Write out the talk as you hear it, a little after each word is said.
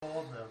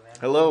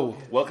Hello,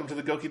 welcome to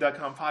the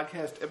Goukijones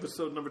podcast,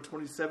 episode number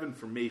 27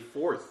 for May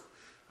 4th.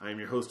 I am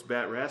your host,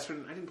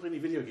 BatRastered. I didn't play any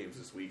video games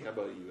this week. How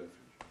about you,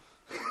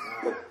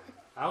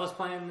 I was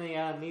playing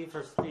the Need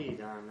for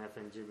Speed on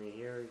FnJimmy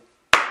here.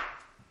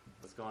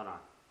 What's going on?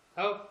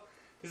 Oh,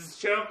 this is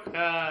Choke.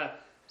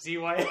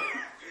 ZYXWVT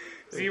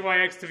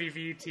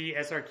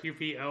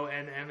SRQP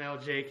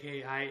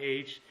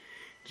ONMLJKIH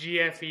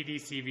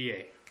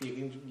GFEDCBA.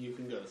 You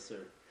can go, sir.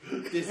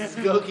 This is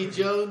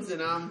Goukijones,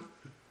 and I'm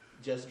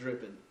just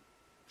dripping.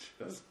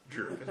 Just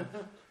dripping.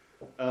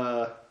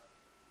 I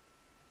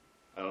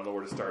don't know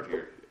where to start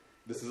here.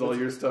 This is all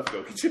your stuff,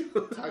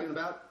 Goukijones. Talking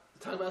about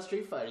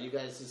Street Fighter. You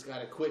guys just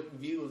got a quick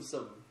view of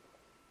some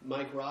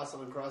Mike Ross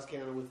on cross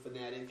counter with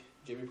Fnatic.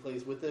 Jimmy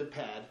plays with the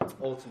pad.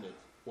 Ultimate.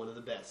 One of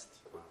the best.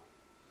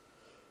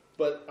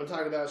 But I'm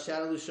talking about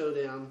Shadowloo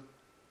Showdown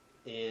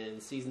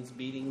and Seasons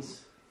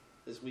Beatings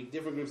this week.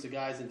 Different groups of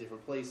guys in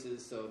different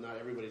places, so not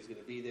everybody's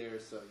going to be there,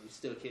 so you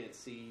still can't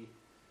see.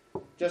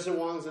 Justin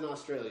Wong's in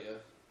Australia.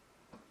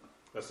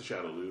 That's the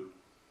Shadowloo.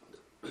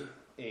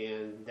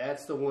 And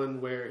that's the one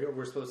where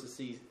we're supposed to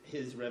see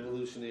his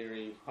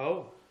revolutionary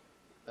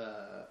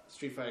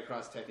Street Fighter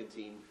Cross Tekken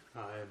team. I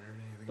haven't heard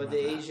anything But about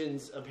the that.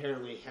 Asians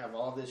apparently have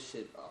all this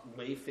shit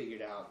way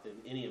figured out than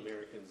any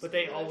Americans. But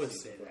they that I've always seen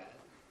say before. that.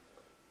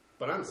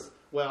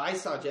 But I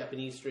saw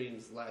Japanese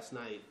streams last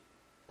night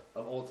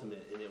of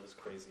Ultimate, and it was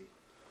crazy.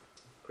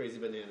 Crazy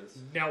bananas.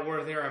 Now,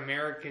 were there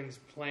Americans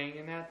playing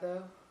in that,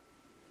 though?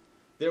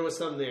 There was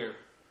some there.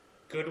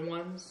 Good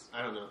ones?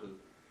 I don't know who.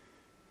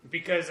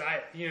 Because,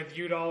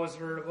 you'd always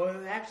heard, well,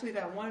 actually,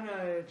 that one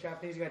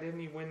Japanese guy, didn't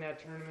he win that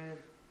tournament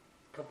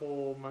a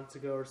couple months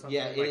ago or something?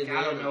 Yeah, like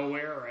out of Indiana.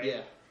 nowhere,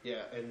 right?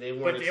 Yeah, and they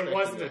weren't But it expecting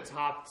wasn't the that.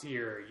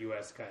 top-tier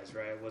U.S. guys,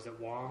 right? Was it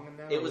Wong and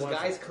them? It was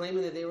guys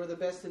claiming that they were the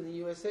best in the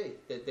USA.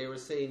 That they were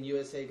saying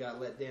USA got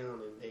let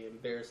down and they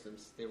embarrassed them.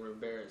 They were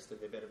embarrassed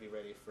and they better be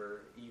ready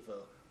for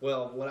Evo.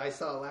 Well, what I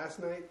saw last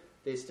night,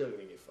 they still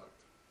gonna get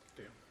fucked.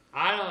 Damn.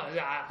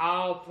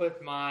 I'll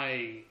put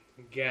my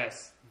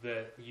guess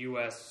that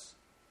U.S.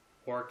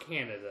 or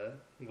Canada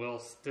will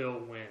still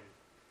win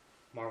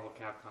Marvel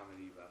Capcom at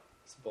Evo.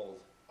 It's bold.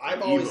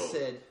 I've always Evo.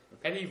 said.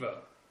 At Evo.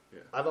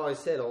 I've always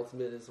said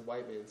Ultimate is a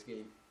white man's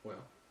game. Well,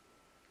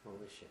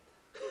 Holy shit.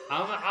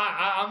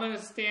 I'm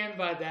gonna stand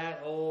by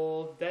that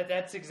old.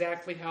 That's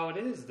exactly how it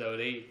is, though.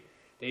 They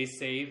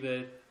say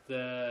that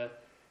the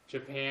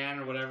Japan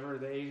or whatever,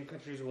 the Asian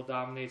countries will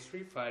dominate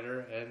Street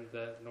Fighter, and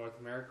that North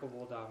America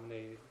will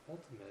dominate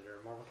Ultimate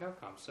or Marvel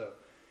Capcom. So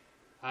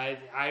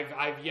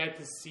I've yet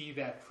to see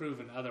that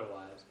proven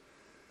otherwise.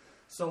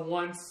 So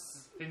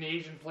once an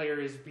Asian player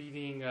is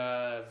beating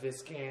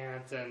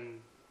Viscant and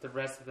the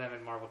rest of them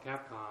in Marvel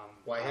Capcom.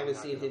 Well, I I'm haven't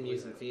not seen gonna him believe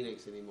using it.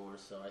 Phoenix anymore,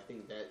 so I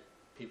think that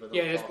people don't.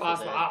 Yeah, it's fall for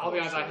possible. that I'll be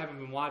honest, I bullshit. haven't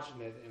been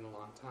watching it in a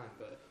long time,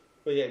 but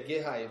But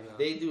get hype. Yeah.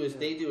 They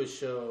do a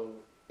show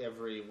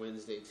every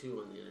Wednesday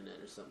too on the internet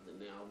or something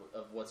now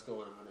of what's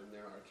going on in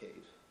their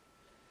arcade.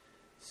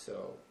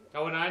 So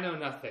oh, and I know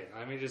nothing.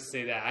 Let me just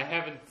say that I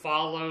haven't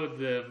followed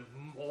the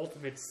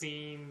Ultimate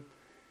scene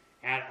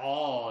at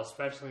all,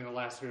 especially in the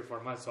last 3 or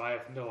 4 months. So I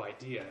have no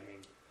idea. I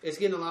mean, it's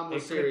getting a lot more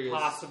it serious. could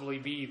possibly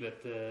be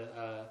that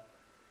the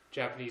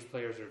Japanese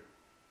players are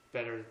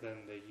better than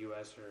the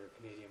U.S. or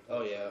Canadian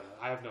players. Oh, yeah.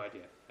 I have no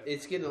idea.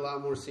 It's getting a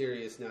lot more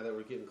serious now that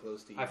we're getting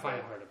close to. I find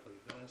it Evo. hard to believe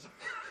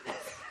that.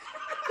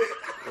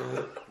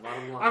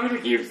 Bottom line. I'm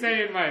going to keep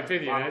saying my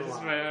opinion. I Bottom just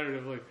line. find it hard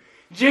to believe.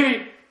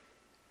 Jimmy!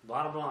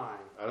 Bottom line.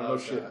 I don't know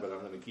shit, but I'm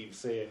going to keep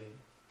saying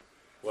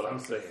what I'm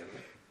saying.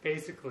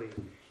 Basically,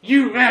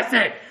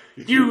 USA!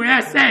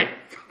 USA!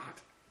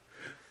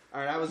 All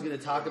right, I was going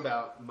to talk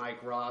about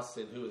Mike Ross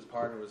and who his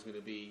partner was going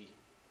to be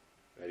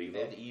At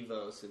Evo. at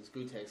Evo since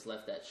Gutex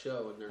left that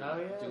show and they're Oh, not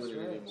yeah, that's doing it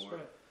right, anymore. that's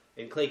right.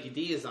 And Claky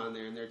D is on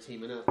there and they're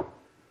teaming up.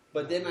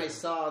 But then I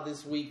saw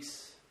this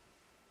week's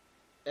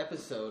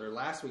episode or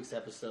last week's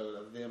episode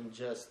of them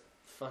just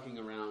fucking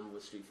around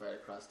with Street Fighter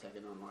Cross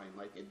Tekken Online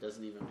like it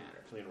doesn't even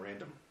matter. Playing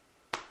random.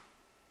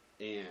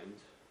 And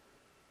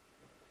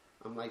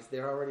I'm like, they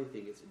already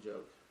think it's a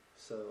joke.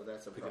 So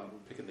that's a problem.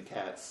 Picking the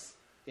cats.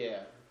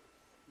 Yeah.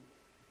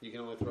 You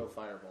can only throw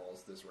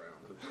fireballs this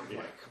round. I'm Yeah.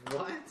 like,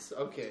 what?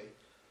 Okay.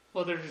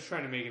 Well, they're just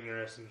trying to make it an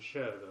interesting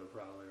show, though,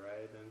 probably,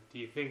 right? And do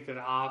you think that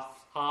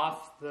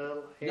off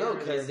the No, air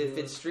because they're if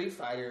doing- it's Street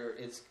Fighter,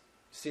 it's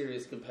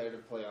serious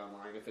competitive play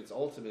online. If it's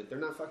Ultimate, they're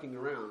not fucking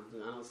around.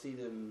 I don't see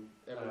them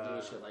ever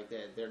doing shit like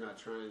that. They're not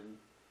trying.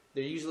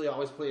 They're usually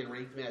always playing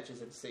ranked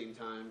matches at the same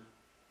time.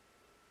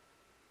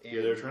 And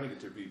Yeah, they were trying to get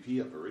their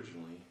BP up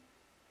originally,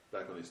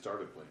 back when they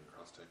started playing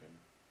Cross Tekken.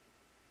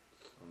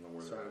 I don't know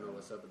where So I they're don't know at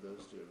what's now. up with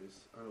those dudes.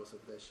 I don't know what's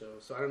up with that show.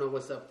 So I don't know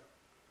what's up.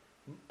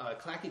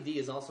 Clacky D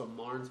is also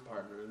Marn's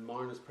partner, and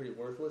Marn is pretty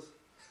worthless.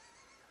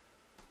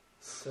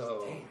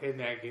 So in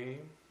that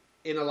game,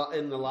 in a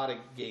lot of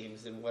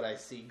games and what I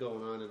see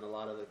going on in a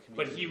lot of the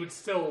community. but he would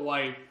still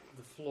wipe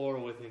the floor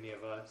with any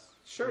of us.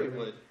 Sure he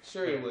would.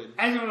 Sure he would.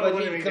 I don't know But what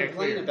to he'd make that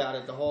complain clear. about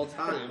it the whole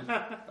time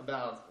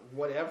about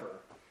whatever.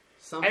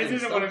 I just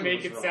didn't want to something make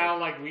was it wrong.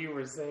 sound like we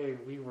were saying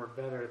we were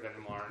better than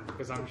Marn,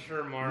 because I'm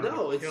sure Marn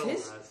No, would it's kill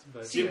his- us.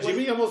 But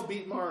Jimmy almost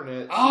beat Marn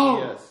at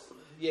Oh! CES.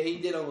 Yeah, he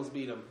did almost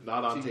beat him.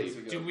 Not on 2 days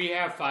tape. ago. do we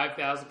have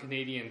 5,000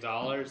 Canadian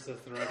dollars to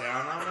throw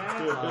down on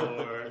that?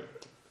 Or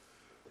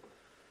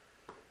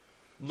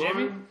Jimmy? I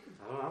don't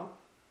know.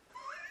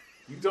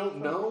 You don't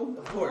know?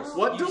 Of course.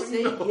 What You don't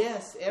say know?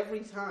 yes every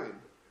time.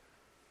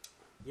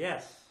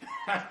 Yes.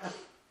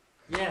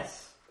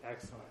 Yes.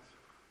 Excellent.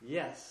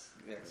 Yes.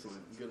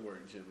 Excellent. Good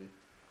work, Jimmy.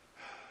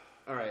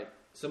 All right.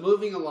 So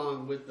moving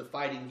along with the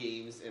fighting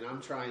games, and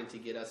I'm trying to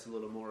get us a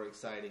little more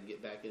excited and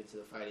get back into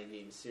the fighting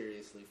games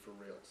seriously for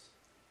reals.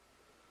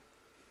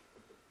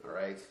 All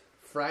right.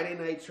 Friday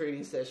night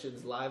training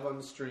sessions live on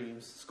the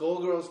streams.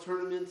 Skullgirls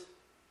tournament,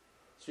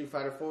 Street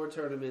Fighter 4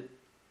 tournament,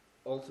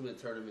 Ultimate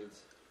tournament.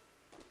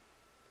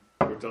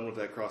 We're done with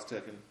that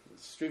cross-teching.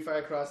 Street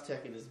Fighter Cross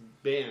Tekken is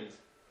banned.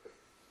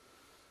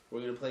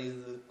 We're going to play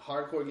the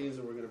hardcore games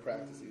and we're going to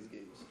practice these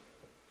games.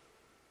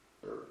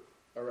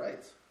 All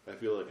right. I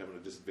feel like I'm at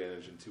a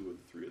disadvantage in 2 of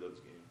the 3 of those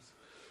games.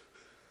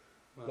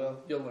 Well,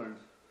 you'll learn.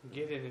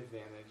 Get an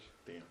advantage.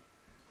 Damn.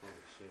 Oh,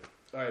 shit.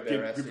 All right, Get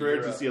BatRastered, prepared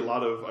you're to up. see a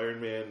lot of Iron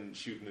Man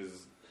shooting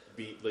his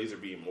laser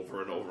beam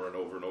over and over and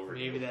over and over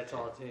Maybe again. that's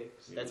all it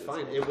takes. That's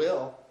fine. It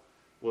will.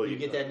 Well, You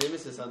get that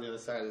nemesis on the other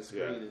side of the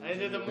screen. Yeah.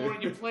 And then the more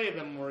you play,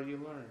 the more you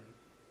learn.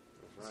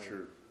 That's Right.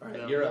 true. All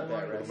right, The you're up, more-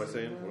 What am I BatRastered.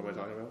 saying? What am I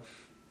talking about?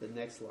 The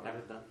next I line.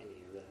 haven't done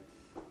any of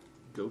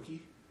that. Goki?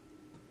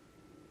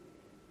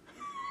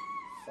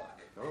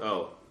 Fuck.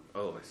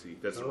 Oh, I see.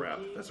 That's a rap.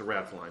 Goki? That's a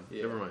rap line.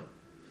 Yeah. Never mind.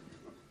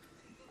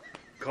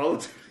 Call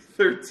of Duty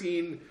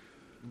 13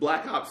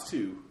 Black Ops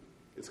 2.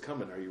 It's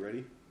coming. Are you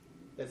ready?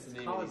 That's the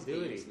name Call of of these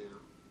Duty. games now.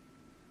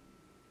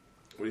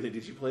 What do you think?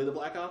 Did you play the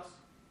Black Ops?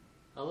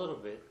 A little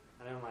bit.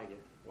 I didn't like it.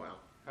 Wow.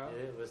 Oh.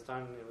 It was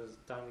time to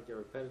get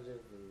repetitive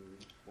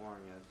and boring.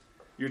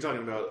 You're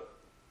talking about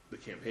the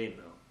campaign,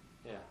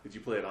 though. Yeah. Did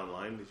you play it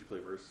online? Did you play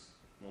versus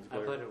I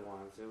multiplayer? played it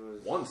once. It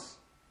was Once.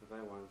 I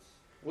played once.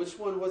 Which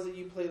one was it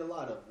you played a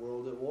lot of?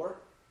 World at War?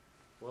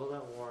 World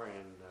at War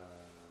and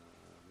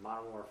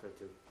Modern Warfare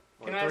 2.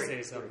 Or Can I 3.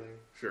 say something?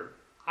 Sure.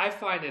 I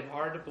find it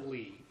hard to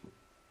believe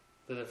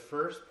that a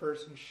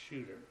first-person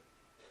shooter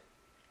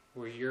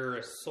where you're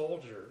a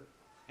soldier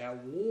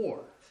at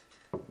war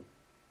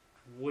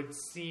would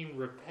seem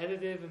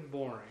repetitive and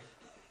boring.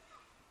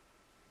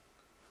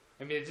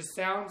 I mean, it just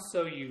sounds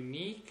so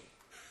unique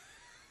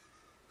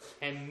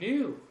and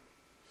new.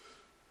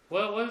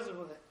 What is it?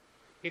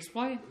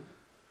 Explain.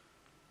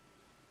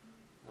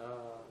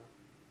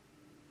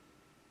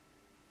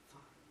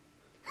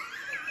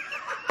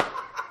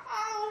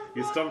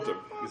 You stumped him.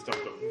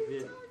 Yeah.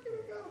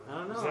 I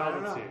don't know. I Zelda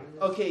don't know.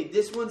 2. Okay,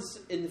 this one's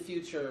in the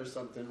future or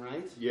something,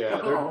 right? Yeah,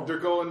 Oh. they're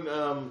going.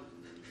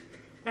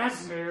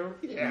 That's new.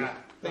 Yeah.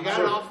 They got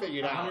it all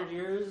figured out. 100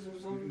 years or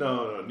something?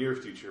 No, near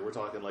future. We're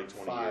talking like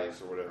 20 5.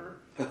 years or whatever.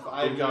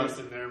 5 got- years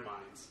in their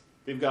minds.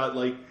 They've got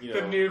like The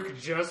nuke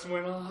just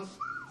went off.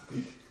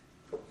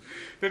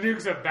 The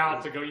nuke's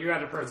about to go. You had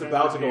to press it's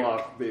about to the go nuke.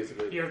 off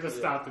basically. You have to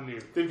stop the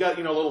nuke. They've got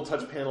little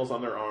touch panels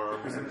on their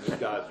arms, and they've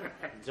got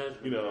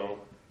Judgment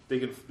they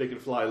can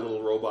fly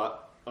little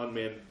robot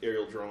unmanned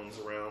aerial drones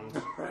around.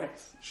 Right.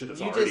 Shit that's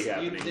You already just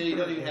happening. you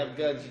don't even have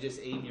guns. You just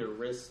aim your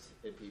wrist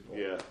at people.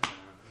 Yeah, Day.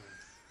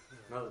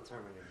 Another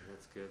Terminator.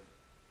 That's good.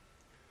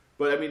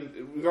 but I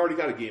mean, we've already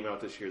got a game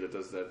out this year that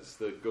does that. It's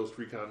the Ghost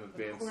Recon course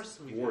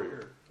Advanced we do.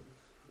 Warrior,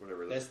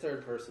 whatever. That's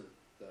third person,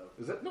 though.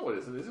 Is that? No, it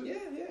isn't. Is it?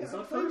 Yeah. It's I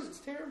not played it. first? It's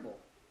terrible.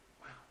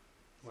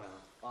 Wow.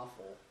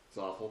 Awful. It's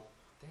awful.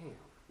 Damn.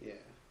 Yeah.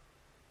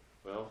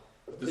 Well,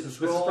 this is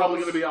Controls probably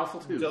going to be awful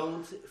too.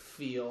 Don't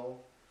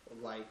feel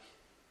like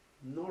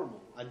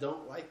normal. I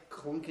don't like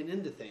clunking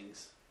into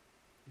things.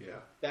 Yeah.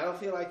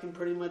 Battlefield, I can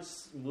pretty much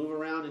move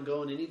around and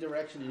go in any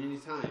direction at any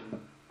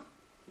time.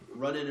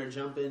 Running or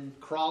jumping,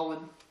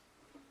 crawling.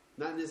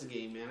 Not in this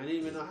game, man. I didn't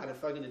even know how to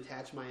fucking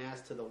attach my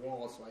ass to the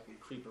wall so I could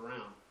creep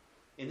around.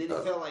 And then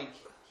it felt like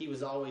he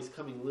was always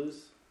coming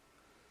loose.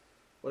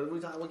 What did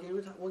we talk? What game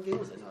was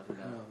I talking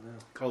about?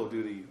 Call of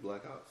Duty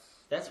Black Ops.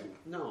 That's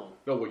no.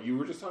 No, what you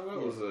were just talking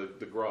about Yeah. was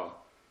the GRAW.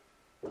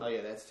 Oh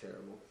yeah, that's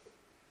terrible.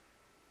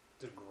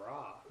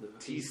 DeGraw. No,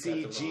 he's got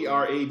the wrong-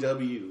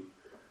 TCGRAW.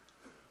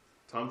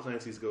 Tom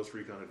Clancy's Ghost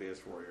Recon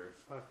Advanced Warrior.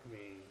 Fuck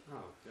me.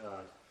 Oh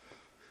god.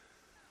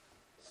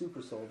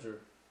 Super Soldier.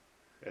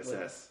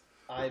 SS.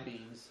 I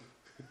beams.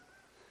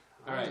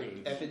 All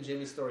right,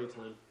 FnJimmy story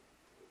time.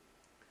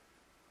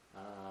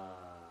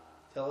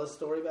 Tell us a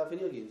story about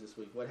video games this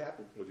week. What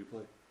happened? What'd you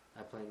play?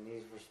 I played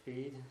Need for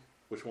Speed.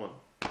 Which one?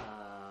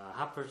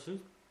 Hot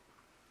Pursuit.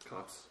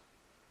 Cops.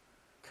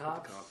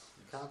 Cops. Cops.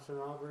 Cops and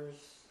robbers.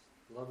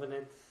 Loving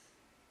it.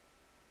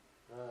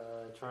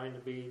 Trying to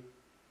beat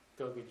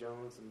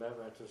Goukijones and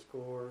BatRastered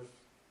scores.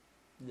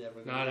 Never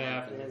Not gonna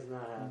happening. It's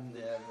not happening.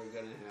 Never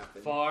gonna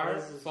happen. Far,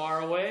 This is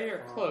far away or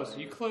far close?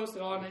 away. You close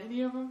it on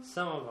any of them?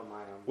 Some of them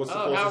I am. What's the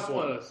Oh, how closest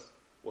one? close?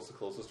 What's the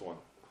closest one?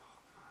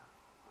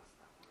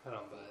 I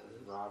don't buy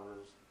this.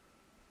 Robbers.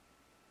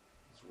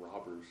 It's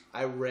Robbers.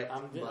 I wrecked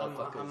I'm-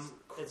 motherfuckers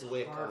it's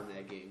quick hard. on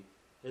that game.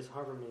 It's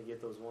hard for me to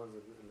get those ones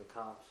in the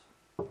cops.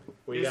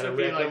 This would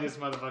be like this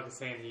motherfucker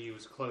saying he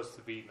was close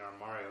to beating our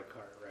Mario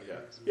Kart, right?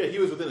 Yeah, he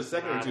was within a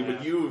second or two,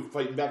 but you were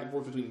fighting back and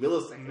forth between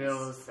milliseconds.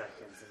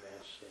 Milliseconds in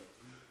that shit.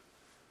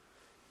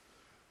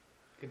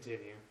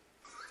 Continue.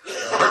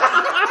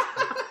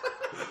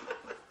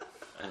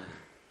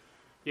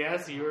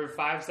 Yes, you were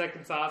 5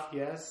 seconds off,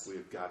 yes. We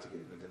have got to get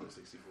a Nintendo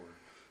 64.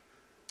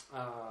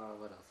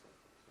 What else?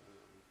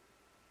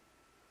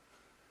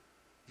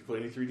 Did you play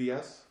any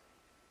 3DS?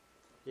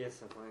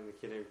 Yes, I'm playing the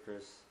Kid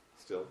Icarus.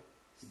 Still?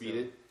 Beat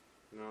it?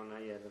 No,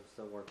 not yet. I'm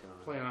still working on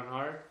it. Playing on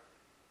hard?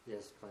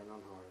 Yes, playing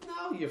on hard.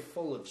 Now you're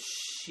full of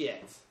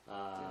shit.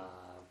 Now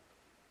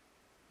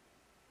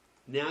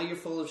you're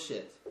full of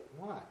shit.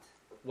 What?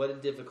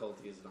 What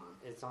difficulty is it on?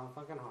 It's on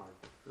fucking hard.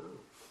 Oh.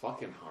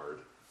 Fucking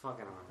hard.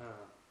 Fucking hard.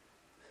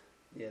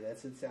 Yeah, it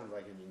sounds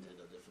like a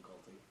Nintendo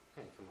difficulty.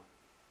 Hey, come on.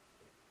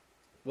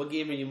 What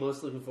game are you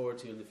most looking forward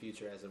to in the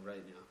future as of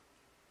right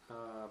now?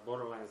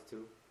 Borderlands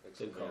 2.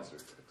 Excellent call. answer.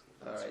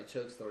 Alright,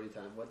 Choke story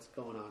time. What's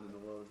going on in the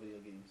world of video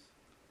games?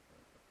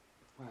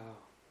 Wow.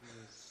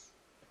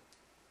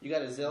 You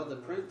got a Zelda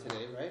print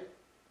today, right?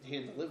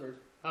 Hand delivered.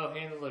 Oh,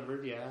 hand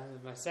delivered, yeah.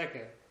 My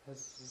second.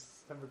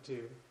 That's number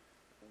 2.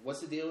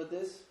 What's the deal with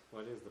this?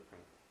 What is the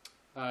print?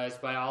 It's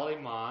by Ollie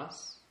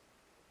Moss.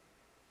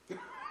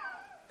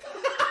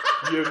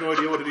 You have no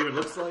idea what it even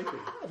looks like?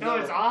 No,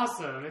 it's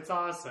awesome. It's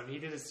awesome. He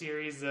did a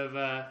series of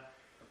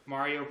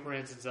Mario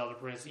prints and Zelda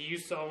prints. He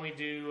used to only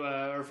do,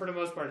 or for the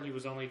most part, he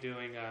was only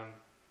doing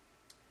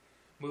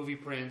movie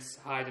prints,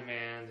 high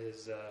demand.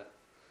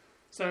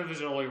 Some of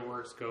his earlier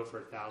works go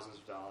for thousands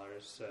of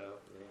dollars. So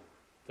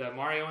the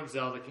Mario and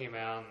Zelda came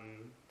out,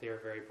 and they were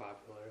very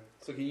popular.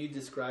 So can you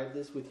describe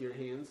this with your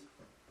hands?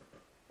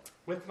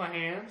 With my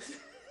hands?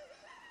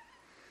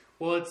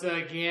 Well, it's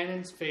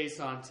Ganon's face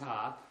on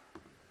top.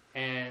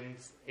 And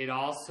it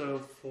also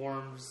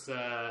forms,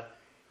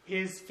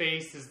 his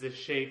face is the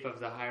shape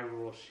of the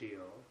Hyrule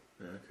Shield.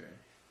 Okay.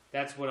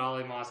 That's what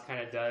Ollie Moss kind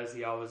of does.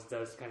 He always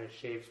does kind of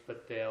shapes,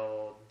 but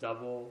they'll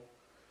double.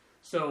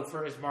 So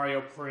for his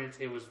Mario print,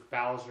 it was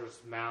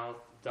Bowser's mouth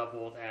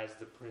doubled as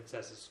the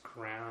princess's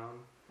crown.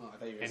 Oh, I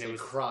thought you were going to say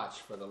crotch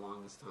for the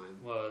longest time.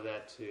 Well,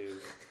 that too.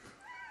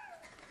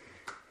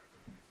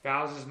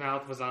 Bowser's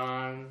mouth was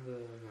on.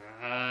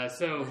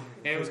 So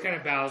it was kind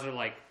of Bowser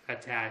like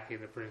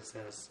attacking the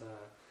princess.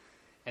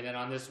 And then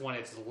on this one,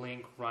 it's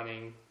Link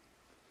running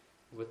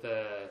with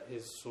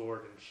his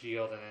sword and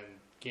shield, and then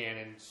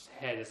Ganon's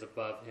head is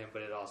above him,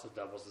 but it also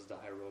doubles as the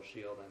Hyrule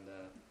Shield, and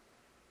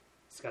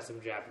it's got some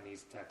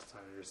Japanese text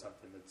on it or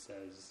something that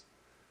says,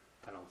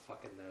 I don't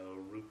fucking know,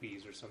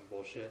 rupees or some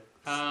bullshit.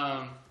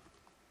 But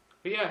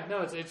yeah,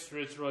 no, it's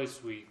really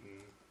sweet, and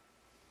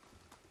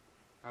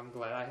I'm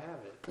glad I have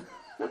it.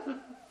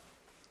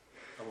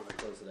 I want to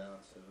close it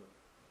out, so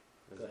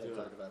go ahead and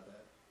talk about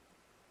that.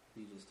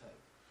 You just type.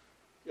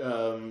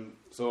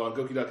 So on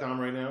Gouki.com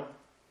right now,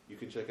 you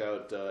can check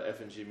out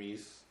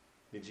FnJimmy's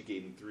Ninja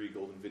Gaiden 3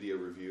 Golden Video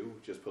Review.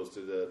 Just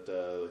posted it,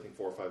 I think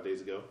 4 or 5 days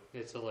ago.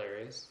 It's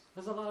hilarious.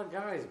 There's a lot of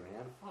guys,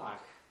 man.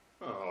 Fuck.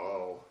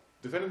 Oh.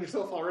 Defending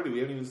yourself already. We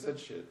haven't even said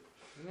shit.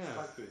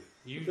 Yeah.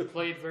 You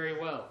played very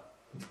well.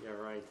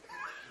 You're right.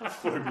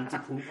 For me to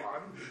poop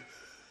on.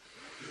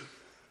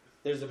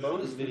 There's a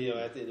bonus video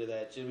at the end of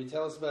that. Jimmy,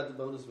 tell us about the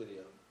bonus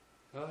video.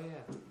 Oh,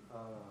 yeah.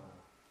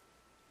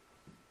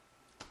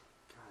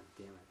 God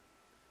damn it.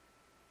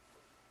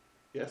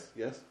 Yes?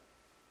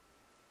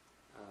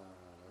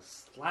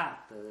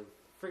 Slap. The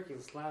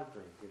freaking slap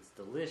drink. It's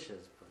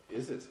delicious. But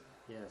Is it?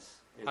 yes.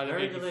 It's How did it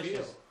very make you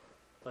delicious. feel?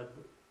 But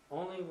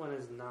only when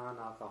it's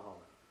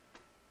non-alcoholic.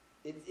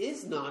 It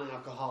is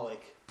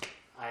non-alcoholic.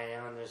 I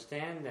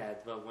understand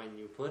that, but when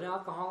you put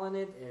alcohol in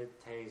it,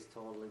 it tastes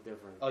totally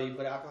different. Oh, you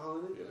put alcohol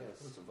in it? Yeah.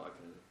 Yes. Put some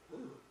vodka in it. Oh.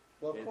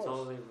 Well, of It course.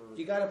 totally.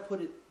 You got to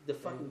put the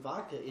fucking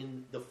vodka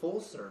in the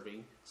full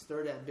serving,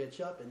 stir that bitch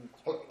up, and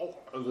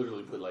I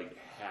literally put like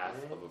half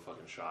of a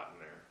fucking shot in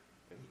there,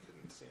 and he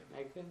couldn't stand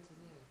I it. couldn't.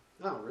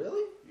 oh,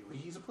 really?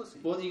 He's a pussy.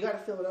 Well, you got to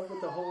fill it up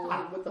with the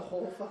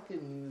whole,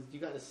 fucking. You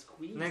got to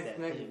squeeze Oh, that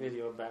Next thing.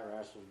 video of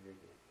BatRastered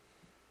drinking.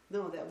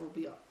 No, that will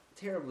be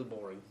terribly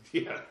boring.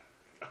 Yeah.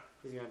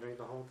 He's gonna drink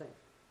the whole thing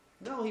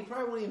No, he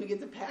probably won't even get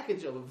the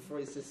package of it before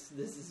he says,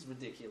 "This is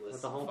ridiculous."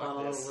 with the whole Fuck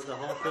bottle. this. With the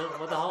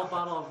whole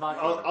bottle of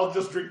vodka. I'll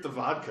just drink the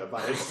vodka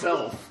by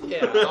itself.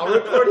 Yeah, I'll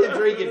record him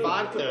drinking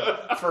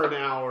vodka for an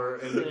hour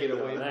and There get you a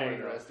go, way more there you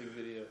go. interesting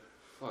video.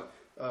 Fuck.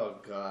 Oh,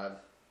 God.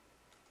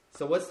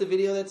 So what's the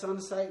video that's on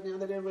the site now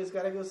that everybody's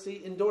got to go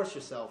see? Endorse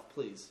yourself,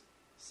 please.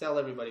 Sell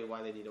everybody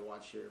why they need to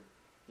watch your...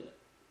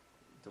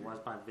 To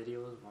watch my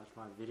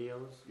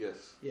videos.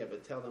 Yes. Yeah,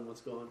 but tell them what's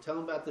going on. Tell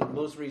them about the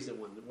most recent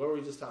one. What were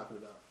we just talking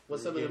about?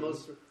 What's some of the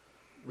most Ninja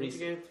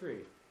recent... Gaiden 3.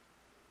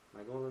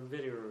 My golden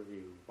video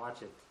review.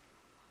 Watch it.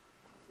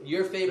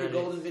 Your favorite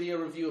Credits. golden video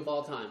review of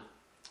all time?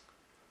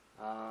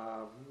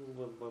 God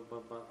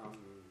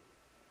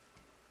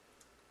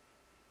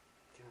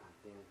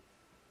damn.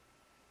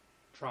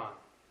 Tron.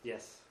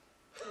 Yes.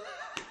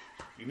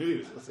 You knew he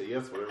was going to say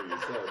yes, whatever you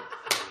said.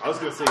 I was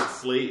going to say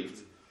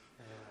Enslaved.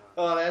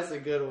 Oh, that's a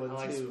good one I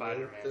like too.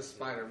 Spider-Man. The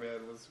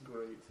Spider-Man was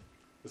great.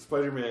 The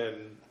Spider-Man,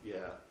 yeah.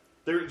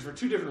 There for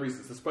two different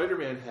reasons. The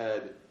Spider-Man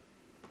had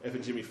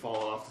FnJimmy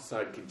falling off the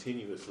side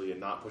continuously and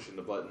not pushing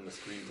the button the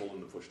screen told him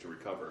to push to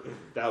recover.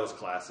 That was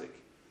classic.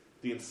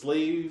 The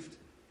Enslaved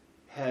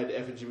had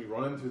FnJimmy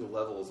running through the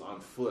levels on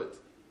foot,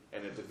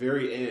 and at the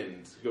very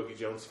end,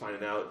 Goukijones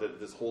finding out that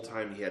this whole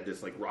time he had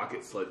this like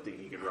rocket sled thing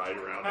he could ride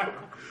around on.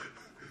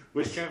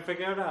 We can't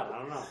figure it out. I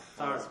don't know.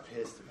 I was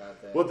pissed about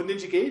that. Well, the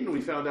Ninja Gaiden,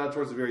 we found out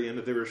towards the very end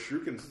that they were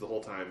shurikens the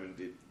whole time,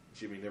 and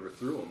Jimmy never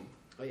threw them.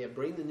 Oh yeah,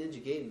 bring the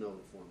Ninja Gaiden over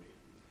for me.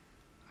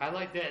 I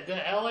like that.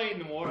 The L.A.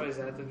 Noir, is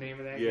that the name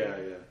of that game?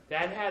 Yeah.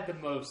 That had the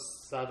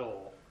most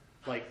subtle,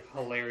 like,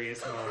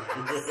 hilarious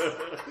moments.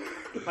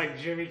 Like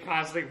Jimmy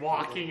constantly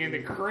walking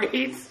into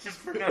crates just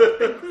for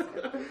nothing.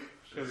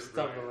 Just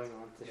stumbling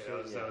onto shit.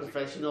 that was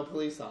Professional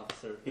police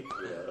officer. Yeah.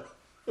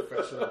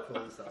 Professional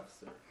police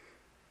officer.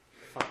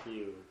 Fuck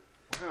you.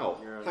 Wow.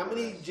 You're How under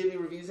many arrest. Jimmy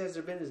reviews has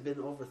there been? There's been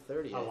over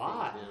 30. I A think,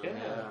 lot, now.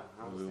 yeah.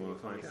 I was We thinking wanna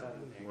find 27.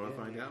 out. You want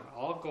to find out?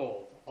 All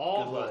gold.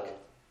 All Good luck. gold.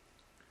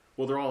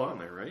 Well, they're all on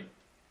there, right?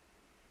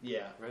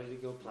 Yeah. Ready to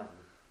go platinum.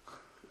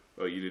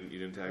 Oh, you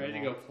didn't tag Ready to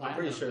them go all? platinum. I'm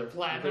pretty sure. The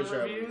platinum I'm pretty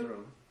sure I went review?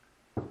 through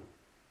 'em.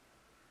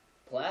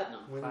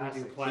 Platinum. When we do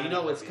Classic. So platinum. you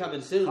know what's reviews.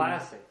 coming soon.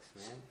 Classics,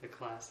 man. The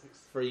classics.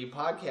 For you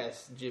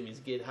podcast Jimmy's,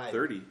 get hyped.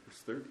 30. There's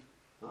 30.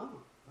 Oh.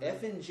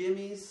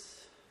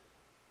 FnJimmy's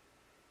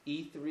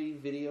E3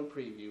 video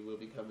preview will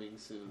be coming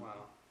soon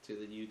Wow. to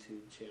the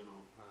YouTube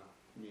channel Wow.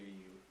 near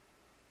you.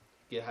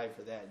 Get hyped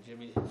for that.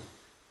 Jimmy,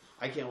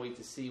 I can't wait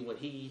to see what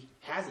he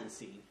hasn't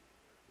seen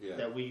Yeah.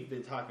 that we've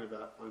been talking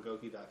about on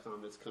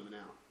Goki.com that's coming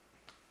out.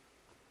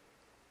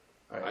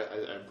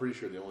 I'm pretty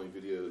sure the only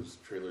videos,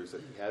 trailers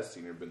that he has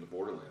seen have been the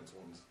Borderlands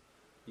ones.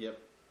 Yep.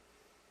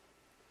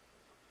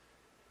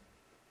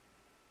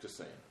 Just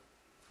saying.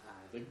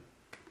 Uh,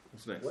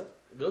 What's next? What?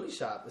 Goki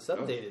Shop. It's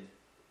updated.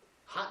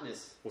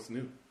 Hotness. What's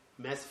new?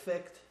 Mass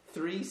Effect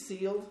 3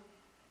 sealed.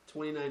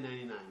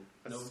 $29.99.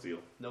 That's a steal.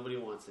 Nobody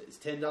wants it. It's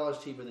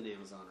 $10 cheaper than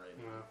Amazon right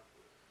now. Wow.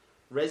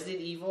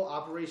 Resident Evil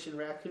Operation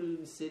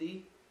Raccoon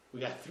City. We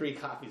got 3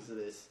 copies of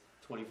this.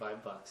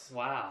 $25.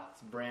 Wow.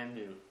 It's brand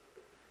new.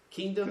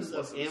 Kingdoms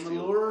That's of less than a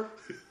Amalur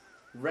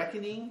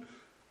Reckoning.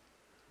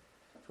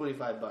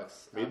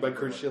 $25. Made by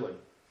Kurt Schilling.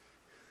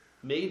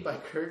 Made by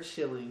Kurt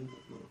Schilling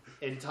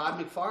and Todd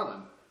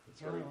McFarlane.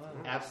 That's right. Oh, wow.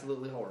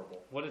 Absolutely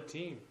horrible. What a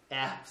team.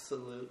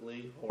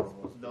 Absolutely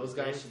horrible. Those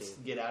guys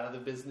should get out of the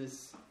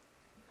business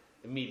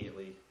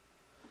immediately.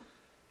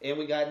 And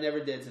we got Never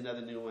Dead's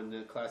another new one,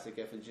 the classic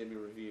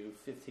FnJimmy review,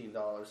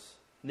 $15.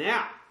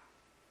 Now,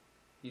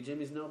 you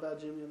Jimmies know about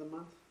Jimmy of the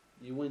Month?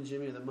 You win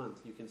Jimmy of the Month.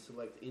 You can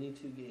select any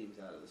 2 games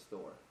out of the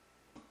store.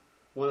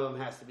 One of them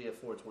has to be a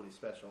 420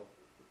 special,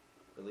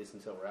 at least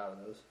until we're out of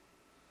those.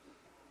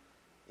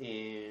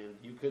 And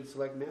you could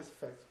select Mass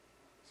Effect.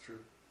 It's true.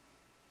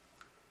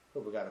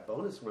 But we got a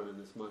bonus running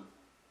this month.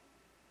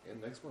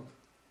 And next month.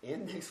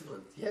 And next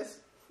month, yes.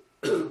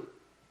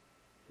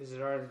 Is it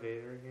Darth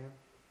Vader again?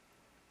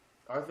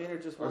 Darth Vader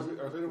just won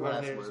Darth Vader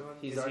last Vader's month. one?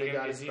 He's is already he,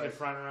 got is his he the price.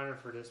 front runner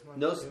for this month?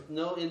 No, too?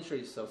 no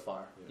entries so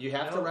far. Yeah. You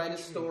have to No write a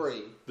entries.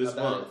 story This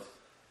about month.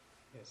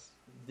 Yes.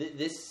 it.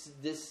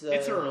 This.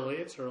 It's early.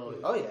 It's early.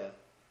 Oh yeah.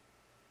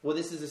 Well,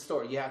 this is a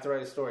story. You have to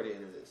write a story to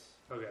enter this.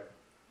 Okay.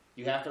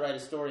 You have to write a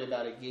story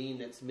about a game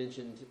that's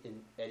mentioned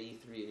at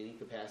E3 in any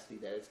capacity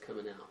that it's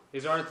coming out.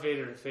 Is Darth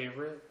Vader a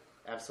favorite?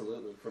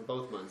 Absolutely, for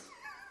both months.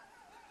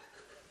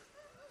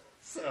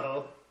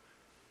 So,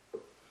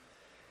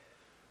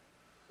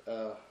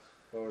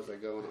 where was I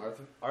going?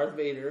 Darth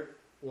Vader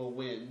will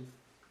win.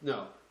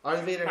 No,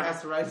 Darth Vader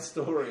has to write a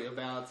story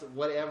about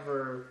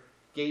whatever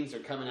games are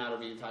coming out or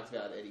being talked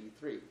about at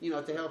E3. You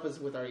know, to help us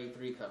with our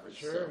E3 coverage.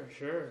 Sure,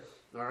 sure.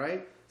 All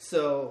right.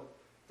 So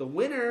the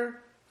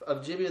winner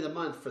of Jimmy of the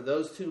Month for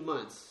those 2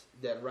 months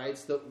that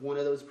writes one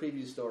of those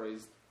preview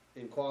stories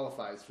and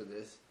qualifies for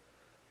this,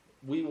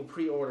 we will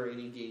pre-order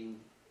any game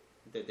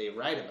that they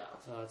write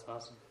about. Oh, that's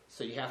awesome.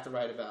 So you have to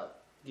write about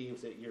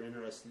games that you're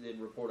interested in,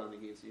 report on the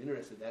games that you're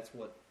interested in. That's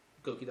what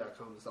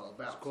Goki.com is all about.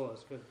 That's cool.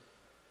 That's good.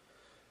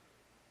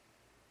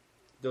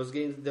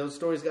 Those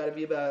stories got to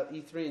be about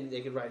E3, and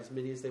they can write as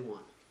many as they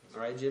want.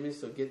 All right, Jimmy.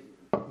 So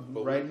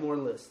write more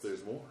lists.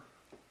 There's more.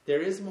 There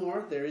is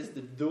more. There is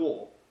the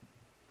duel.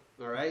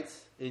 All right,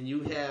 and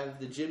you have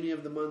the Jimmy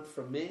of the Month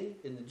from May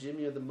and the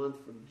Jimmy of the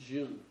Month from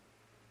June.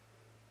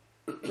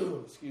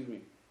 Excuse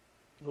me.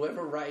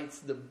 Whoever writes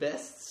the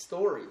best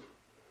story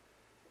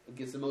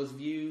gets the most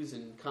views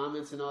and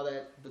comments and all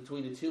that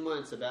between the 2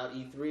 months about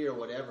E3 or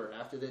whatever.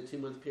 After that 2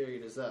 month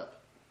period is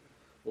up,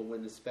 will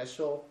win the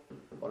special.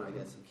 Hold on, I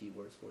got some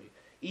keywords for you.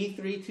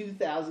 E3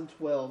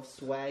 2012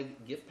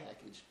 swag gift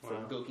package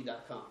from Wow.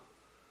 Goki.com.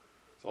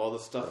 So all the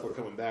stuff we're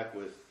coming back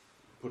with,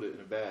 put it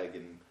in a bag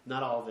and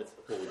Not all of it.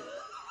 pull it.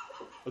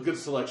 A good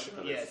selection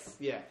of it. Yes,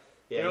 yeah.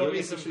 There'll you'll be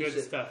get some true good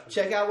shit. stuff.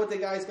 Check out what the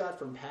guys got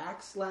from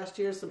PAX last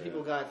year. Some Yeah.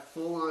 people got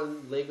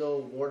full-on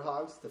Lego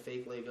Warthogs, the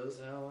fake Legos,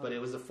 Oh, wow. but it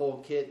was a full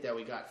kit that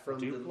we got from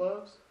Duke the.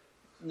 gloves?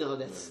 No,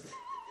 that's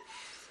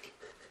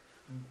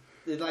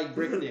It's like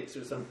Bricknicks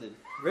or something.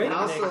 Bricknicks. And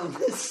also in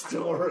this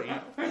story,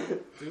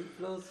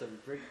 Duplos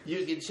and brick.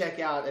 you can check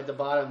out at the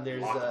bottom.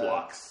 There's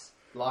blocks.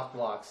 lock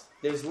blocks.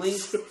 There's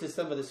links to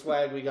some of the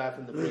swag we got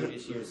from the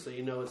previous years, so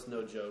you know it's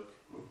no joke.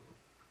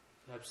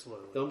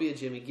 Absolutely. Don't be a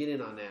Jimmy. Get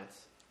in on that.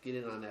 Get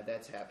in on that.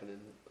 That's happening.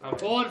 I'm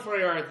pulling for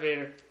you, Darth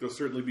Vader. There'll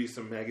certainly be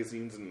some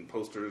magazines and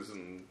posters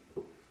and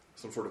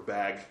some sort of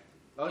bag.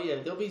 Oh yeah,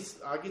 there'll be.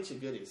 I'll get you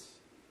goodies.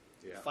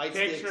 Yeah. Fight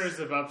Pictures sticks.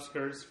 of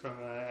upskirts from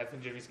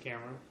FnJimmy's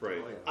camera.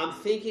 Right. I'm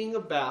thinking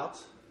about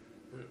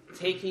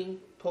taking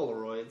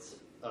Polaroids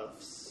of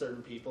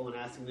certain people and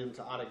asking them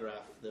to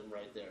autograph them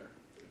right there.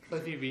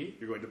 Cliffy B.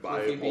 You're going to buy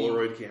a Cliffy B.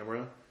 Polaroid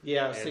camera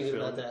Yeah, I was And thinking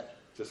film. about that.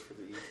 just for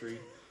the E3. Alright,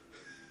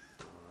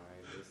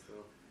 this still.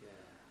 Yeah.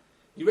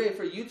 You ready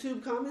for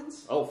YouTube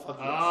comments? Oh, fuck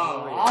yes.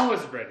 Oh, yeah.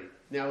 always ready.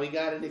 Now we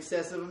got an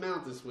excessive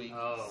amount this week,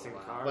 Oh, Sin wow.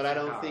 Cara, but I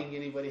Sin don't Cara. think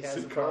anybody has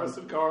a Sin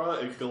problem. Cara,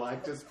 and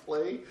Galactus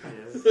play.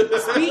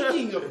 Yes.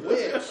 Speaking of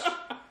which,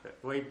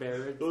 Wade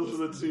Barrett. Those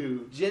are the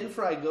two. Jen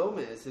Fry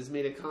Gomez has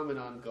made a comment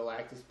on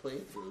Galactus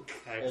playthrough.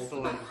 Excellent.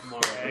 Ultimate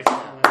Marvel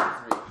Excellent.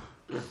 Chapter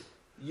 3.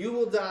 You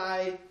will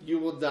die, you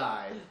will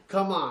die.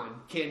 Come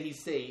on, can he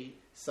say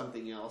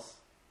something else?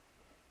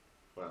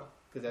 Wow.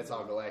 Because that's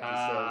all Galactus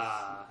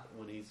Ah.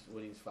 says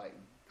when he's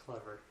fighting.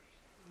 Clever.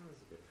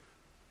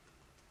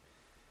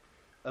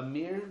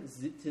 Amir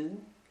Zittin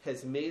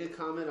has made a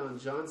comment on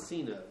John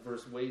Cena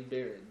versus Wade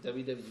Barrett,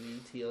 WWE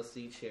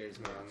TLC chairs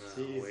No, match.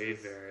 no. Jesus.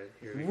 Wade Barrett.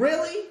 Here we go.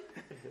 Really?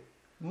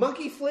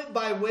 Monkey flip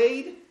by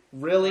Wade?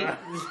 Really?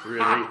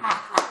 Really?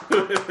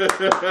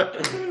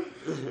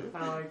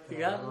 I like You that.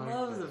 gotta I like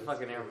love the that.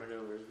 fucking air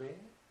maneuvers, man.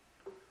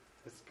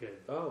 That's good.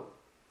 Oh.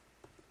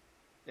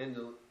 And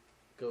it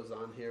goes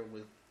on here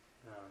with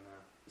Oh,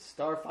 no.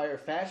 Starfire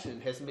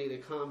Fashion has made a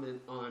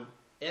comment on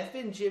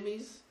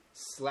FnJimmy's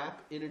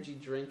Slap Energy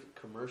Drink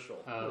commercial.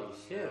 Oh, Holy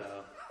shit.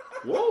 no.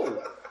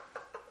 Whoa!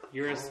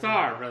 You're a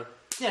star, brother.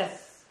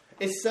 Yes.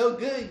 It's so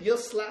good, you'll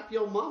slap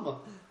your mama.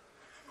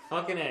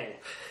 Fucking A.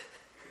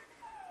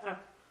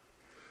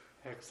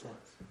 Excellent.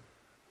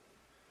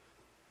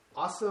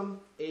 Awesome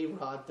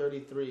A-Rod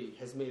 33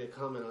 has made a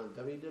comment on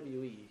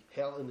WWE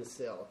Hell in a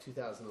Cell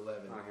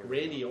 2011. Oh, here we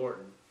Randy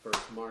Orton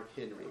versus Mark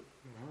Henry.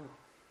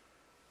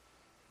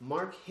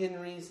 Mark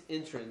Henry's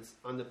entrance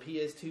on the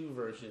PS2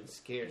 version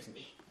scares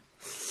me.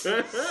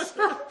 I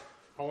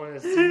want to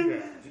see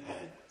that.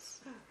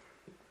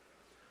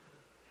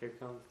 Here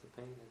comes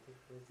the pain. I think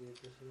that's the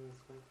addition of this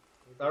one.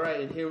 All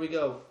right, and here we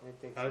go. I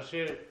think Oh,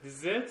 shit. This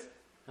is it?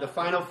 The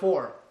final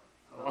four.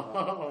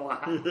 Oh,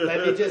 wow.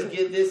 Let me just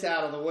get this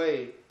out of the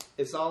way.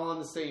 It's all on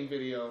the same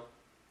video.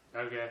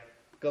 Okay.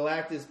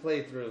 Galactus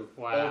playthrough.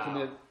 Wow.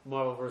 Ultimate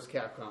Marvel vs.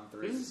 Capcom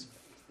 3. This is,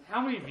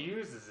 how many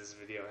views does this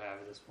video have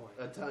at this point?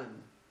 A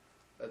ton.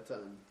 A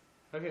ton.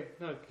 Okay,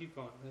 no, keep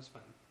going. That's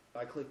fine.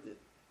 I clicked it.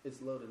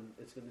 It's loading.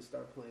 It's going to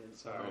start playing.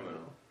 Sorry. Oh, no.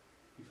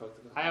 You fucked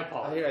it up. I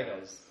apologize. Here I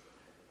go.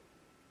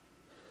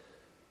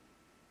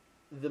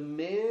 The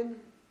man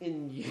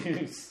in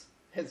use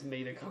has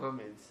made a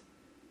comment.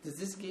 Does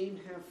this game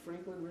have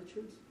Franklin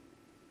Richards?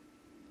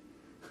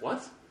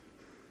 What?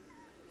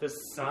 The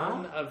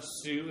son of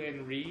Sue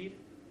and Reed?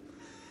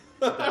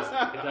 It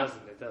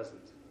doesn't. It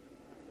doesn't.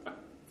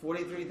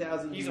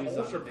 43,000 He's views on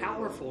ultra the video.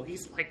 powerful.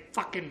 He's like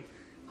fucking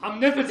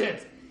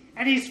omnipotent.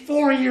 And he's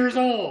 4 years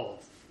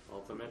old.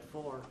 Ultimate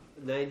 4.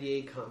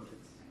 98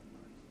 comments.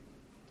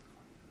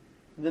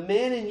 The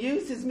man in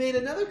use has made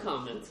another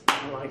comment.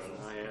 I like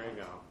Oh, this. here we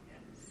go.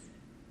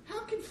 How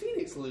can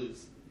Phoenix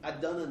lose? I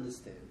don't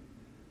understand.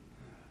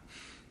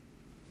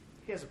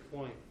 He has a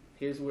point.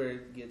 Here's where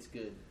it gets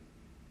good.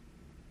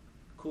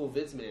 Cool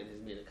Vidsman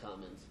has made a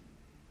comment.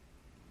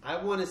 I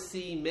want to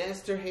see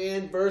Master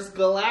Hand versus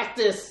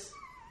Galactus.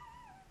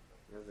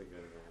 That's a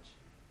good match.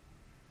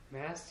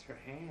 Master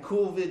Hand.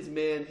 Cool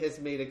Vidsman has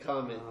made a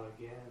comment. Oh,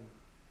 again.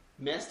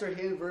 Master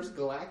Hand versus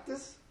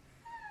Galactus?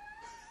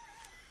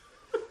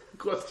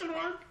 Question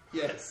mark?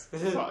 Yes.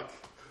 Fuck.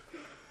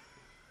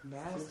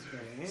 Master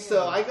Hand.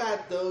 So I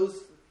got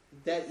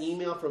that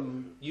email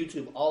from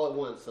YouTube all at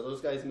once. So those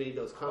guys made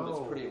those comments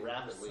pretty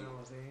rapidly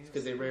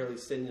because they rarely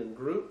send them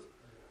grouped.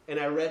 And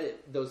I read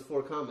it, those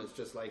 4 comments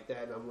just like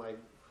that, and I'm like,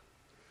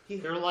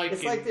 They're like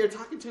it's like they're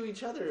talking to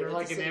each other. They're at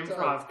like the an same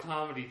improv time.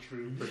 comedy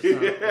troupe or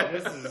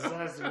something.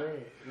 That's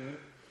great.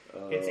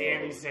 It's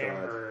Andy God.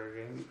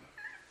 Samberg. And,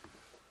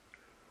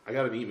 I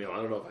got an email. I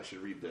don't know if I should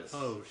read this.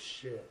 oh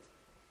shit!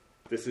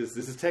 This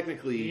is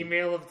technically.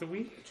 Email of the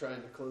week.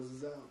 Trying to close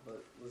this out,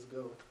 but let's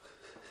go.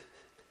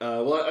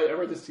 Well, I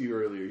read this to you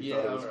earlier. You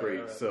thought it was alright, great.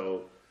 alright.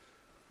 So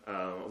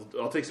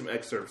I'll take some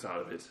excerpts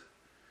out of it.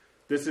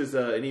 This is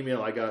an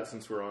email I got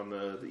since we're on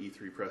the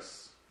E3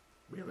 press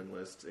mailing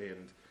list,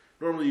 and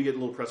normally you get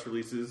little press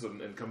releases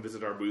and come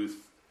visit our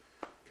booth,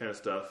 kind of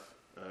stuff,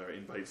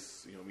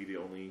 invites,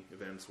 media only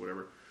events,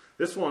 whatever.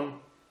 This one,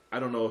 I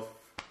don't know if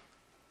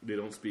they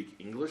don't speak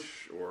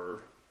English or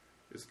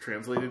is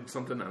translated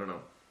something. I don't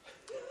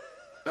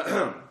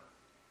know.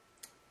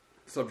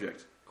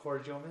 Subject.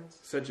 Cordial mints.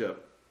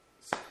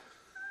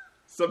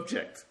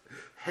 Subject.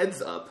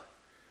 Heads up.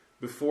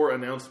 Before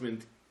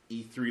announcement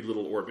E3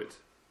 Little Orbit.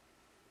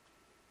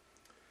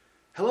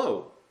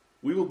 Hello,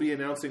 we will be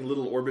announcing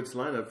Little Orbit's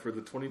lineup for the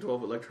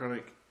 2012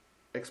 Electronic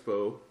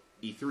Expo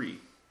E3.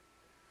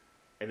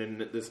 And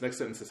then this next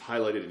sentence is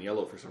highlighted in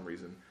yellow for some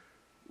reason.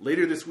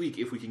 Later this week,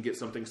 if we can get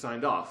something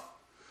signed off.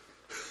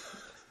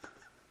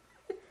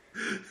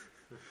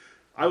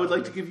 I would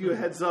like to give you a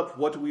heads up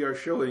what we are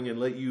showing and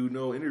let you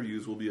know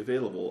interviews will be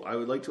available. I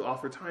would like to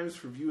offer times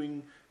for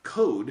viewing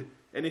Code,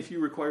 and if you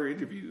require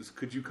interviews,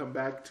 could you come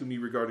back to me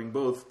regarding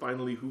both?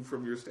 Finally, who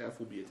from your staff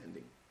will be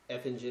attending?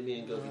 FnJimmy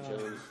and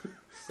Goukijones.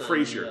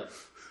 Frasier.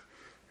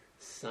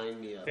 Sign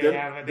me up. They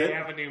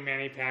have a new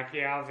Manny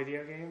Pacquiao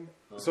video game.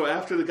 So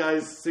after the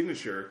guy's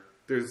signature,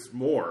 there's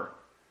more.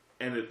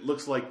 And it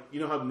looks like, you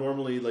know how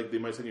normally like they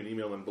might send you an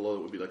email and below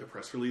it would be like a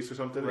press release or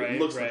something? Right, it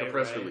looks like a right,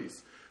 press right.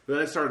 release. But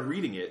then I started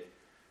reading it.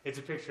 It's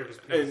a picture of his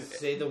And penis.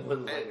 Say the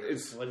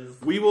one-liners. What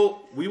is... we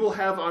will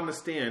have on the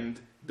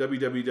stand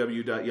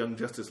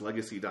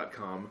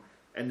www.youngjusticelegacy.com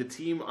and the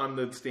team on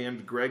the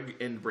stand, Greg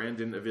and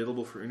Brandon,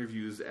 available for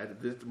interviews.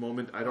 At this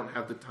moment, I don't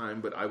have the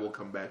time, but I will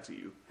come back to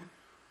you.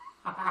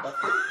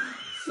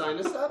 Sign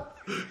us up?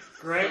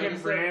 Greg and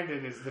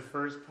Brandon is the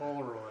first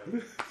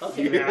Polaroid.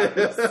 Okay. Yeah.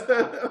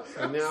 So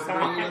now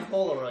I'm bringing the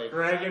Polaroid.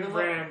 Greg Sign and them up.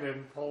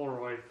 Brandon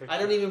Polaroid picture. I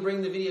don't even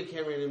bring the video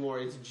camera anymore.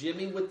 It's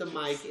Jimmy with the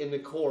mic and the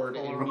cord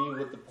and me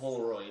with the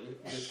Polaroid.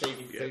 Just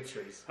taking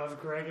pictures. Of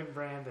Greg and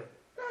Brandon.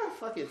 Ah,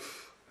 fuck it.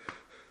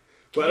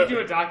 Can But, you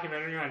do a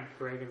documentary on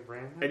Greg and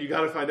Brandon? and you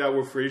got to find out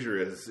where Frasier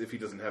is if he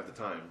doesn't have the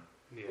time.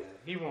 Yeah,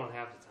 he won't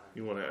have the time.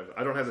 You want to?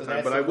 I don't have the So time,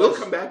 that's but the I will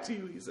question. come back to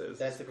you. He says.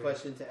 That's the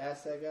question to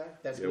ask that guy?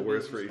 That's Yeah, gonna be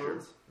where's his Frasier?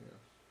 response?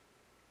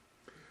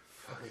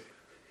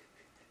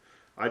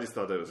 I just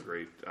thought that was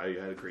great. I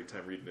had a great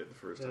time reading it the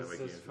first time I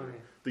came. That's funny.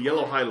 The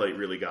yellow highlight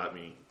really got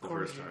me the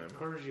first time.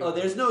 Oh,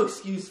 there's no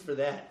excuse for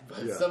that.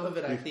 But Yeah. some of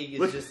it I think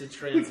is just a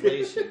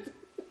translation.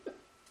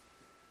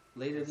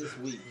 Later this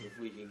week, if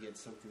we can get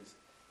something...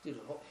 Dude,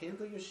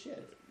 handle your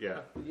shit.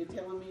 Yeah. You're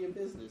telling me your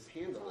business.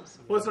 Handle it.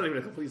 Well, it's not even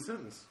a complete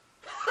sentence.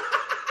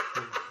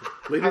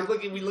 We later,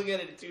 look at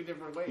it in two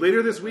different ways.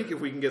 later this week, if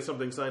we can get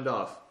something signed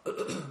off.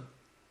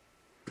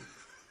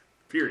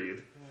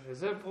 Period.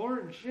 It's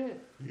important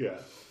shit. Yeah.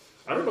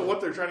 I don't know what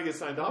they're trying to get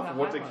signed off and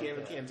what they Highlight can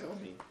and that. can't tell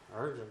me.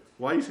 Urgent.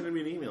 Why are you sending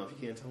me an email if you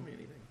can't tell me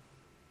anything?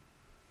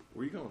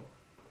 Where are you going?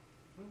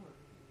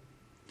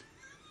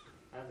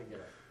 I have to get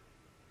it.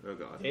 Oh,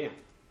 God. Damn.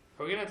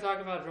 Are we going to talk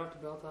about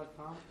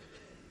dropthebelt.com?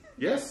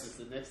 Yes. It's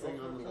the next thing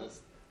on the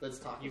list. Let's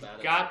talk You've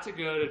about got to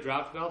go to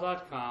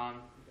dropthebelt.com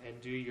and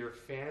do your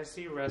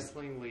fantasy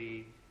wrestling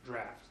league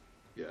draft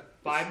Yeah.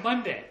 by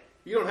Monday.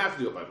 You don't have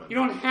to do it by Monday. You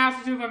don't have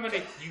to do it by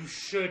Monday. You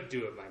should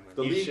do it by Monday.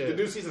 The You league, should. the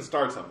new season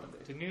starts on Monday.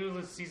 The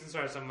new season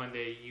starts on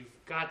Monday. You've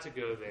got to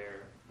go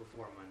there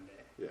before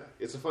Monday. Yeah.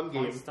 It's a fun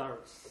Point game.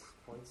 starts.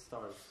 Point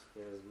starts.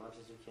 Get as much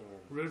as you can.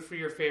 Root for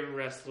your favorite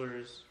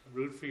wrestlers.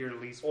 Root for your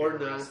least Or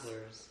favorite not.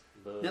 wrestlers.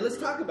 it. Now let's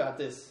talk about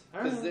this.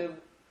 Because Alright.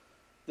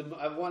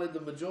 I wanted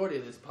the majority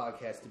of this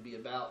podcast to be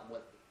about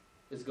what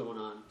is going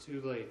on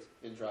Too late.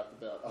 in Drop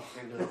the Belt. Oh,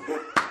 I know.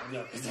 I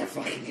know, because I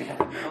fucking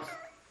got it now.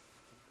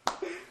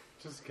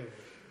 Just kidding.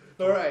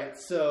 Alright,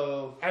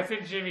 so...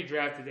 FnJimmy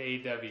drafted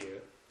AEW.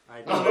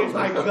 I Oh did.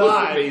 my That was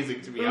god!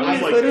 amazing to me. Who I was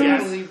is like, couldn't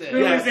yes. believe that. Who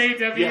Yes. is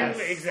AEW? Yes.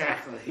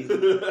 Exactly.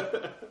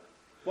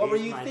 What were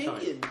He's you my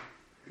thinking?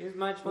 Here's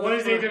my choice. What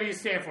does AEW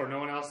stand for? No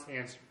one else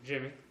answered.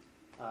 Jimmy.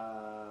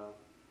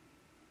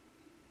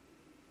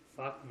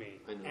 Fuck me.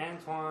 I know.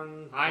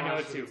 Antoine. I know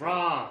it too. Washington.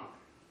 Wrong.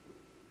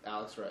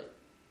 Alex right.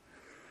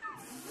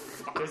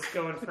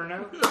 Disco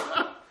Inferno.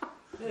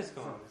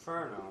 Disco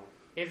Inferno.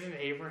 Isn't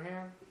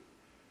Abraham?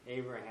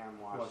 Abraham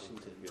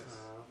Washington. Yes.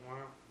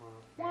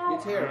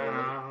 You're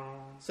terrible.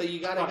 So you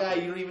got a guy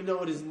you don't even know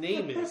what his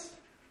name is.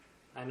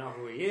 I know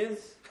who he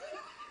is.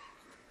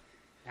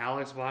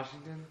 Alex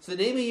Washington. So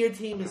the name of your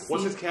team is...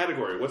 What's his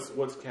category? What's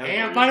category?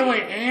 And by the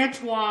way,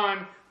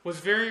 Antoine was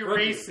very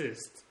Rookie.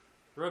 racist.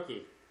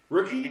 Rookie.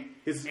 Rookie?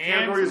 His And-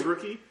 category is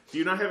rookie? Do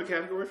you not have a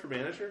category for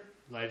manager?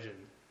 Legend.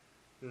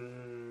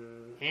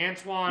 You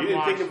Antoine didn't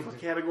Washington. think of a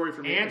category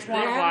for manager? Antoine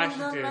They haven't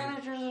done Washington.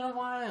 managers in a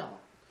while.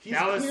 He's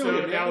That was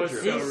clearly so- a that was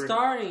manager. so- He's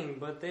starting,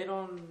 but they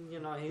don't,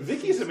 he's...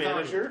 Vicky's a starting.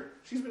 manager.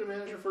 She's been a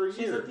manager for a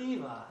She's year. a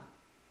diva.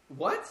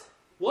 What?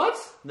 What?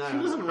 Not She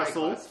on doesn't high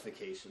wrestle.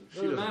 classification.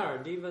 She Doesn't doesn't.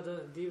 matter. Diva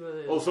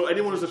is... Oh, so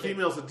anyone who's a chick.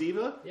 female is a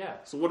diva? Yeah,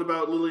 So what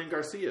about Lillian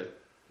Garcia?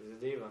 she's a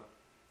diva.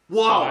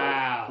 Whoa!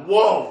 Wow.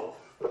 Whoa!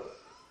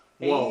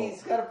 Hey, Whoa!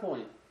 he's got a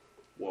point.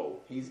 Whoa!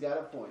 He's got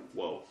a point.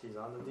 Whoa! She's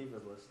on the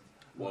divas list.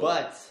 Whoa!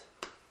 But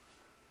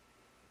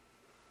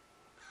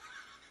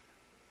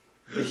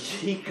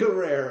Vicky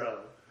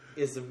Guerrero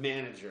is a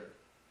manager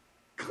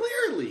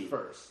Clearly!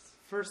 first.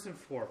 First and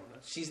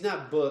foremost. She's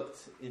not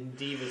booked in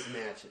Divas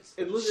matches.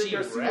 And Lillian She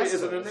Garcia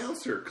is an wrestles.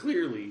 announcer,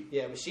 clearly.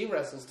 Yeah, but she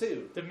wrestles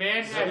too. The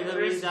man had WWE.com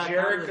Chris is on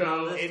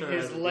Jericho the list in or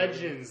his as a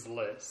Legends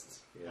list.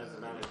 As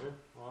a manager.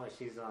 Oh,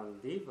 she's on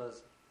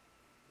divas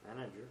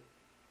manager.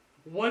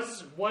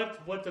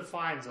 What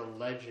defines a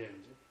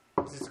legend?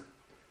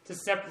 To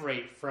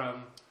separate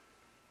from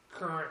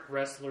current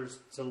wrestlers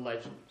to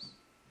legends.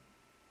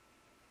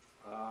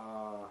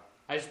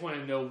 I just want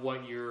to know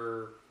what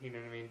your, you know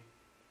what I mean?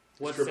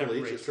 What Triple H,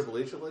 separates? is Triple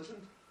H a legend?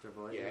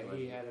 Triple H. Yeah, is he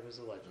legend. had him as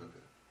a legend. Okay.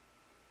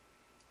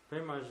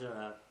 Pretty much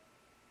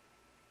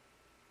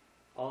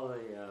all the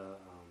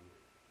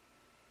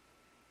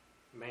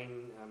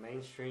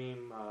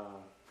mainstream.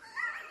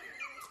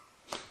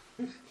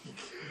 You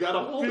gotta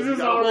hold This it. You is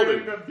gotta hold already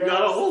it. the You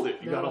gotta best. hold it.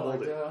 You No, gotta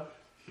hold it. duh.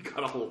 You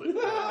gotta hold it.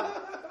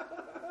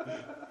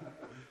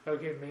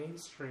 Okay,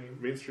 mainstream.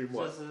 Mainstream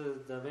what? Just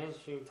the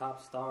mainstream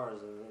top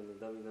stars in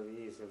the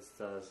WWE since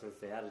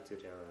the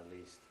Attitude Era, at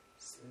least.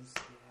 Since the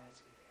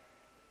Attitude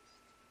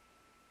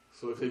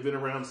So if they've been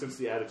around since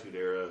the Attitude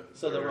Era,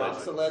 So The they're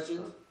Rock's a legends.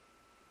 legend.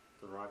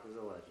 The Rock is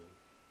a legend.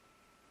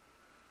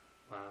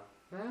 Wow.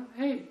 Well,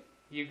 hey,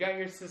 you got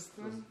your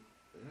system,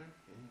 Yeah,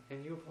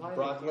 and you applied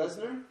Brock it.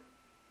 Lesnar.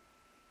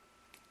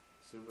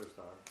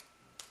 Superstar.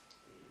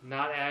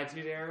 Not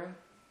Attitude Era?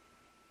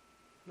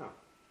 No.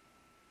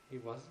 He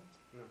wasn't?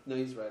 No,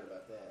 he's right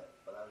about that.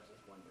 But I was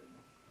just wondering.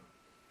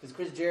 Because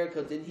Chris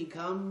Jericho, didn't he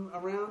come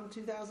around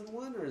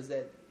 2001, or is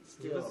that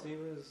still? He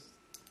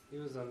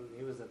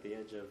was at the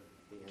edge of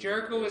the end.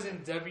 Jericho was in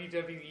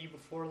WWE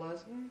before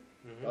Lesnar?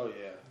 Mm-hmm. Oh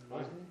yeah,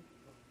 Wasn't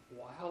he?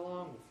 Why, how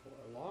long before?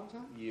 A long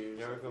time? years.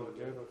 Jericho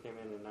came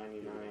in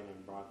 '99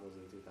 and Brock was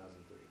in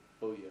 2003.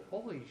 Oh yeah,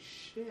 Holy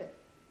shit.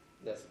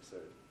 that's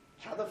absurd.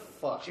 How the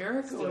fuck?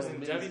 Jericho Still was in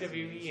amazes me.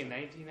 WWE in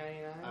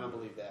 1999? I don't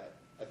believe that.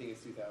 I think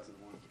it's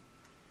 2001.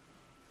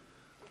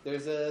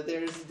 There's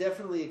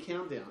definitely a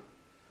countdown.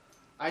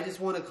 I just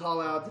want to call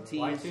out the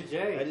teams.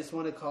 Y2J. I just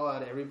want to call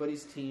out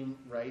everybody's team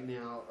right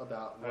now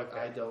about what Okay.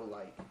 I don't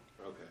like.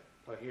 Okay.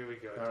 Well, here we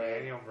go. All right.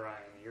 Daniel Bryan,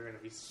 you're going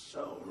to be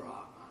so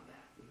wrong on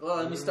that. Well,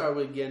 let me start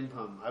with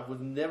Genpum. I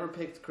would never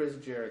picked Chris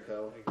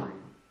Jericho. Agreed.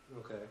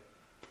 Okay.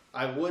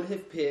 I would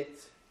have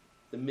picked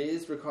The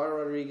Miz, Ricardo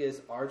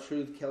Rodriguez,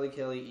 R-Truth, Kelly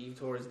Kelly, Eve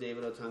Torres,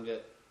 David Otunga,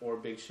 or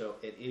Big Show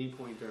at any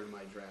point during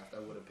my draft. I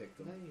would have picked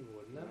them. No, you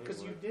wouldn't No, have, you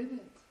because you wouldn't.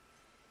 didn't.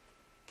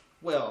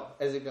 Well,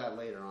 as it got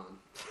later on.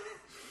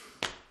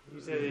 You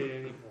said it at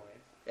any point.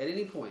 At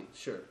any point,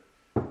 sure.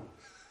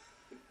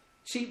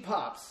 Cheap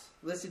Pops.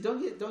 Listen,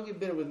 don't get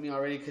bitter with me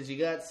already because you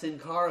got Sin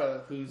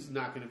Cara, who's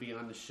not going to be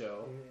on the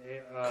show.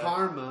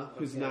 Karma,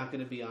 who's okay. not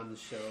going to be on the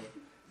show.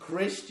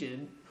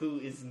 Christian, who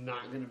is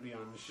not going to be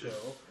on the show.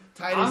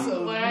 Titus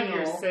I'm glad O'Neil.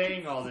 you're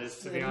saying all this,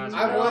 to be honest.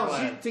 I with you. want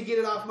I'm you glad. to get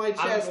it off my I'm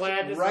chest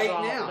glad this right is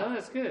all, now. No,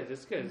 it's good.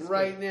 It's good. It's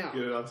Right good. now.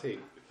 Get it on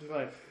tape. I'm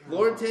glad.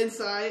 Lord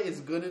Tensai is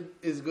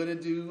gonna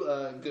do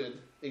good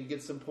and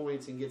get some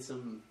points and get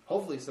some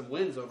hopefully some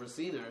wins over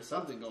Cena or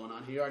something going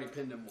on. He already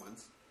pinned him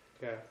once.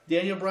 Okay.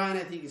 Daniel Bryan,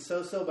 I think is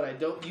so, but I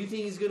don't. You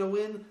think he's gonna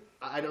win?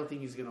 I don't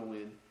think he's gonna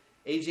win.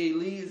 AJ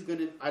Lee is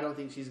gonna. I don't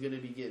think she's gonna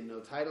be getting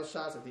no title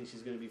shots. I think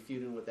she's gonna be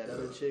feuding with that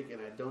other chick,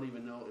 and I don't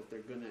even know if they're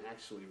gonna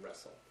actually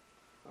wrestle.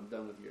 I'm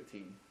done with your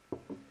team.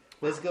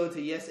 Let's go to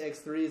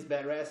SFxT is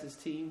BatRastered's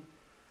team.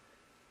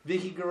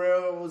 Vicky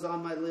Guerrero was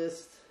on my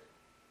list.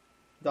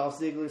 Dolph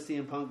Ziggler,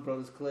 CM Punk,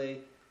 Brodus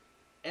Clay.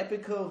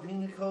 Epico,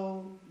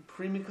 Hinico,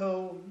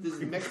 Primico, this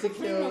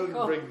Mexico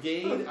Primico.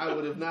 Brigade, I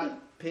would have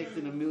not picked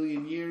in a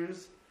million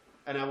years.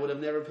 And I would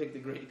have never picked the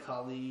Great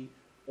Khali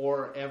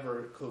or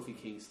ever Kofi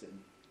Kingston.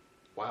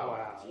 Wow.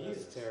 That's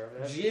Jesus. terrible.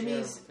 That's Jimmy's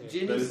terrible take. That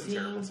Jimmy's is a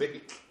terrible team,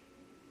 take.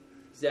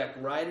 Zack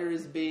Ryder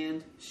is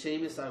banned.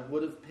 Sheamus I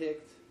would have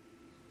picked.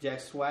 Jack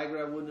Swagger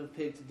I wouldn't have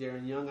picked.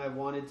 Darren Young I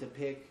wanted to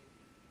pick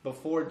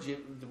before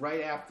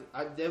right after.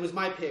 That was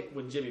my pick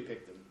when Jimmy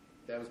picked him.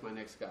 That was my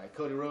next guy.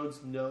 Cody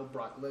Rhodes, no.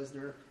 Brock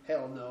Lesnar,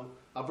 hell no.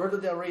 Alberto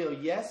Del Rio,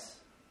 yes.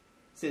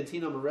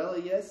 Santino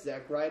Marella, yes.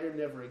 Zack Ryder,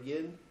 never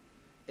again.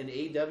 And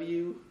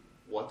AW,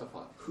 What the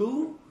fuck?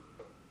 who?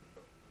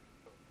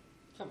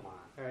 Come on.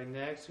 All right,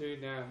 next. Who's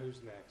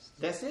next?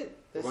 That's it.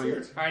 That's What about it.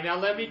 yours? All right, now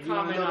let me You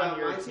wanna comment know on about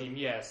your my team. team?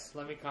 Yes,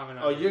 let me comment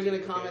on Oh, your you're team.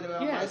 going to comment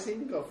about Yeah. my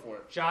team? Go for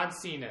it. John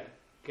Cena,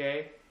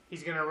 okay?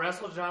 He's going to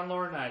wrestle John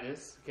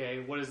Laurinaitis,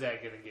 okay? What is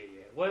that going to get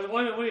you? What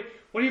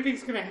do you think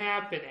is going to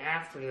happen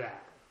after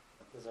that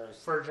Is our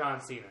for John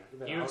Cena?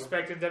 You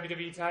expect a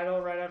WWE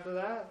title right after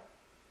that?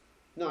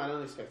 No, I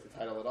don't expect the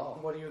title at all.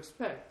 What do you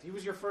expect? He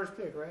was your first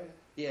pick, right?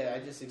 Yeah, I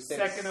just expect...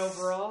 Second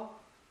overall?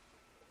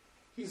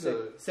 He's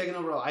Second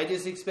overall. I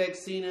just expect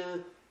Cena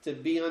to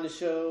be on the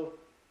show,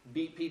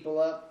 beat people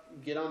up,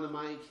 get on the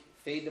mic,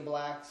 fade to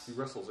blacks. he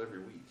wrestles every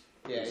week.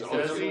 Yeah, he's he's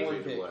always the been number one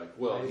faded pick. black.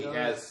 Well, he Yeah.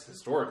 has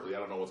historically. I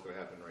don't know what's going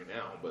to happen right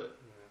now, but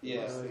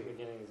Yeah, He's been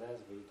getting his ass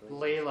beat.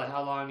 Layla,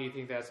 how long do you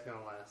think that's going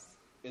to last?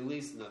 at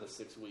least another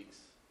 6 weeks.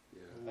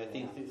 yeah, I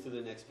think through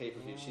the next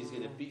pay-per-view, she's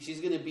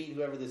gonna beat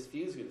whoever this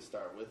feud's gonna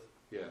start with.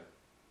 yeah.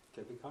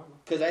 Could be karma.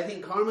 Because I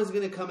think Karma's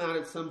gonna come out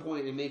at some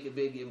point and make a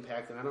big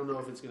impact, and I don't know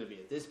if it's gonna be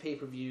at this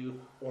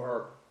pay-per-view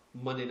or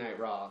Monday Night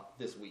Raw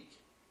this week.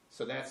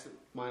 So that's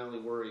my only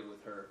worry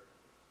with her.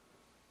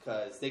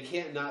 Because they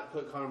can't not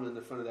put Karma in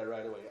the front of that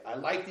right away. I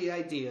like the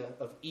idea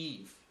of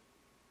Eve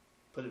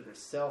putting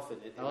herself in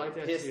it. And I like I'm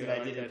that pissed too. that I I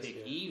like didn't that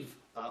pick too. Eve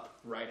up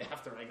right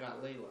after I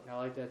got Layla. I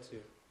like that too.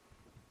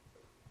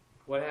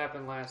 What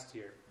happened last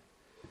year?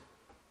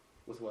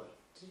 With what?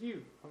 To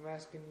you. I'm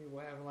asking you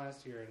what happened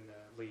last year in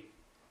the league.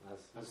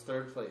 That's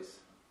third place.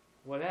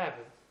 What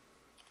happened?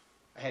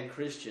 I had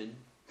Christian.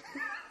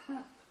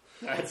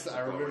 I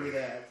remember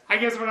that. I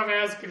guess what I'm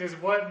asking is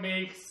what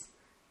makes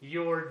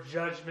your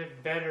judgment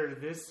better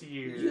this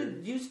year?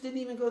 You just didn't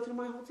even go through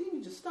my whole team.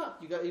 You just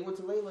stopped. You went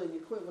to Layla and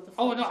you quit. What the fuck?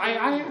 Oh no,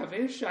 I have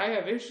issues. I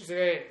have issues.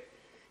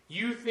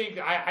 You think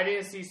I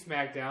didn't see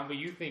SmackDown, but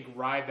you think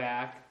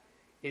Ryback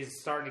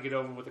is starting to get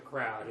over with the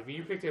crowd. I mean,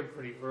 you picked him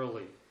pretty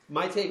early.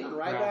 My take on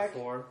Ryback,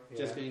 four,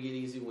 just going to get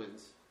easy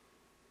wins.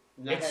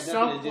 At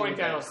some point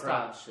that'll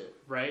stop, shit.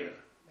 Right?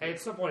 Yeah. At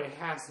some point it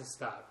has to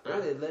stop.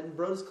 Right? They're letting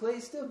Brodus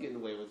Clay still getting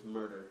away with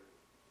murder.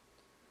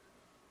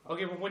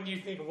 Okay, but what do you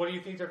think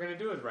they're going to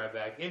do with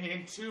Ryback?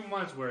 In 2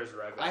 months, where is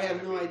Ryback? I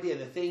have no idea.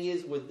 The thing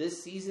is, with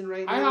this season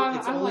right now,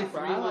 it's only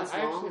 3 months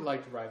long. I actually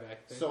liked Ryback.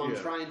 So I'm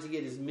trying to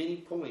get as many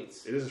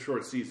points. It is a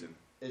short season.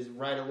 As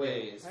right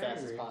away, as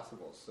fast as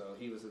possible. So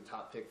he was a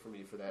top pick for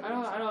me for that.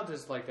 I don't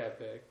dislike that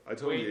pick. I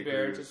totally agree.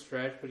 Barrett's a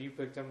stretch, but you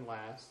picked him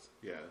last.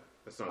 Yeah,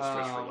 that's not a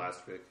stretch for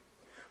last pick.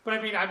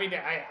 But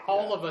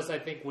all of us, I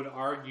think, would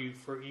argue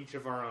for each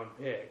of our own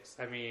picks.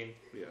 I mean,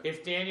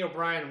 if Daniel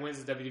Bryan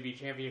wins the WWE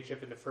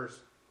Championship in the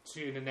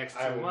next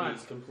 2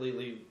 months,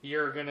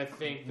 you're gonna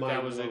think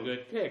that was a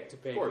good pick to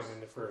pick him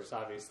in the first.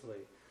 Obviously,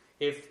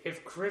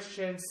 if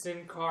Christian,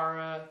 Sin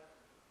Cara,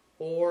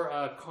 or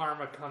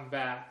Karma come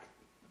back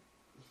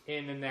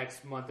in the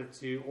next month or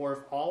two, or if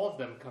all of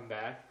them come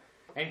back,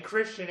 and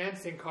Christian and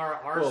Sin Cara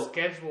are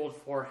scheduled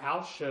for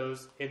house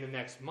shows in the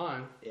next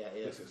month. Yeah.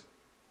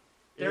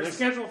 They're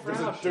scheduled for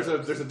house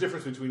shows. There's a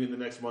difference between in the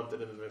next month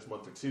and in the next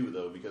month or two,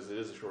 though, because it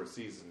is a short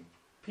season.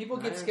 People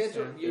get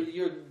scheduled.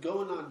 You're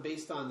going on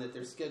based on that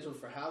they're scheduled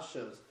for house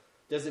shows.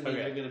 Doesn't mean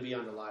they're going to be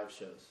on the live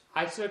shows.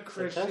 I took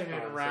Christian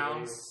in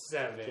round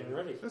 7.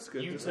 That's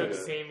good. You took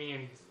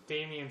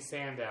Damian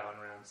Sandow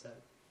in round 7.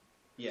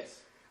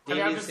 Yes.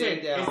 Damian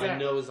Sandow, I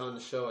know, is on the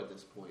show at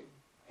this point.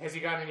 Has he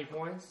got any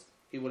points?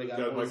 He would have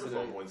got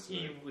microphone points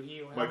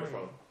tonight.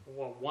 Microphone.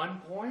 What, 1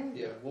 point?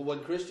 Yeah. Well, what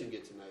did Christian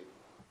get tonight?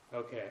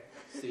 Okay.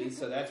 See,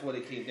 so that's what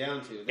it came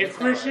down to. That's if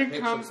Christian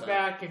comes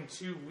back in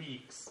 2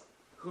 weeks,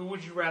 who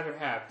would you rather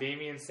have,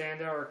 Damian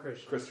Sandow or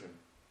Christian?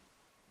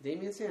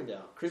 Damian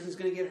Sandow. Christian's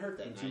going to get hurt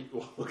that night.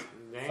 Well, fuck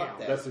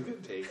that. That's a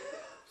good take.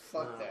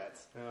 Fuck that.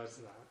 No, it's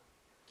not.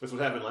 That's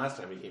what happened last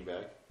time he came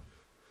back.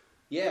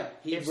 Yeah.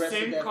 If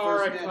Sin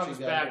Cara comes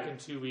back in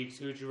 2 weeks,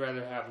 who would you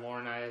rather have,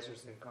 Laurinaitis or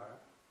Sin Cara?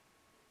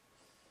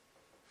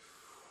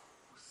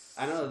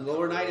 I know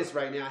Laurinaitis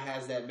right now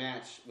has that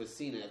match with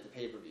Cena at the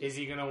pay-per-view. Is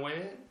he going to win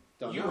it?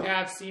 Don't you know.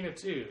 Have Cena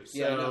too. So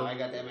yeah, no, I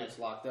got that match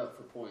locked up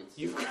for points.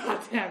 You've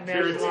got that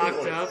match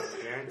locked up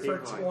for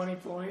 20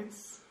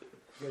 points?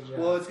 Good job.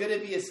 Well, it's going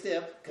to be a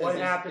step. What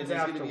happens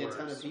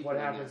afterwards? What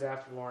happens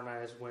after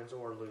Laurinaitis wins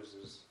or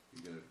loses?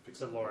 You got to pick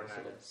to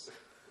Laurinaitis.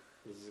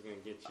 This is going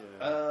to get you.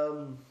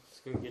 It's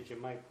going to get you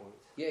mic points.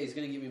 Yeah, he's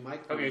going to give me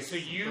mic points. Okay, so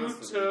you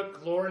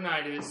took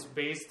Laurinaitis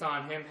based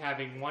on him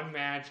having one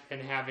match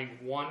and having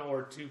 1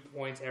 or 2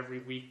 points every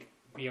week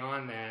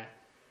beyond that,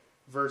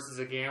 versus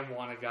a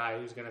Gamwana guy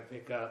who's going to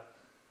pick up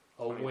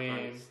a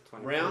win.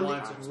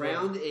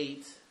 Round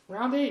 8.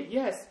 Round 8,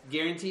 yes.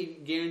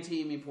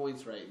 Guarantee me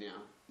points right now.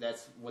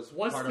 That's what's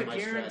part of my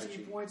strategy. What's the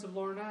guaranteed points of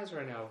Laurinaitis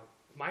right now?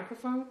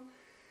 Microphone?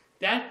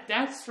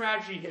 That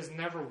strategy has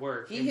never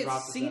worked. He hit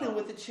Cena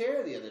with the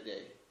chair the other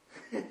day.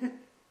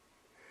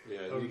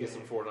 Yeah, you get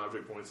some foreign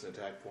object points and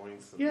attack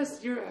points. And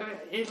yes,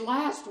 in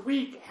last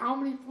week, how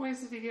many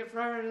points did he get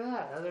prior to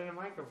that, other than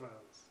microphones?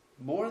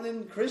 More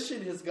than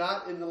Christian has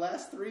got in the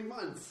last 3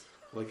 months.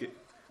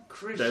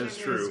 Christian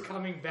is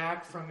coming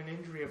back from an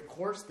injury. Of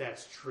course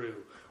that's true.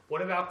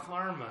 What about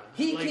Karma?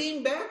 He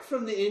came back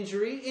from the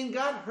injury and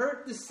got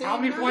hurt the same night. How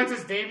many points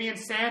has Damian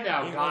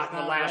Sandow got in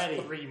the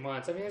last 3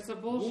 months? I mean, it's a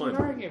bullshit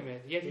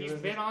argument. Yet he's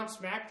been on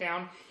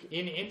SmackDown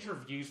in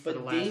interviews for the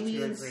last 2 or 3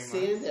 months. But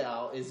Damian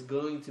Sandow is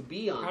going to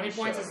be on How many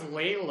points has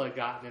Layla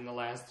gotten in the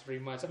last 3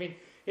 months? I mean,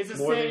 it's the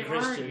same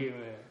argument.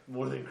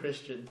 More than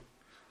Christian.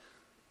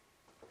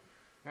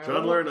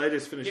 John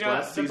Laurinaitis finished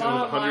last season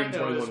with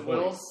 121 points.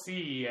 We'll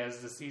see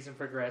as the season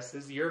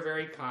progresses. You're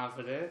very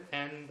confident,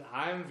 and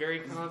I'm very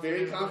confident.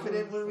 Very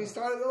confident when we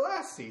started the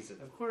last season.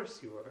 Of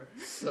course you were.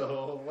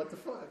 So, what the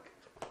fuck?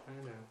 I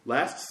know.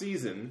 Last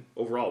season,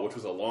 overall, which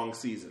was a long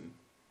season,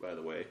 by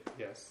the way.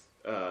 Yes.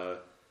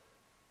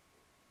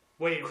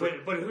 Wait,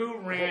 but who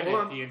ran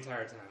it the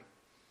entire time?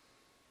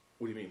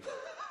 What do you mean?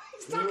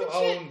 Who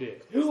owned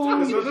it? Who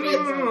owned it?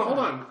 No, hold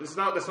on. That's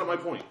not my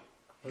point.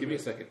 Give me a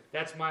second.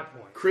 That's my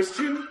point.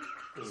 Christian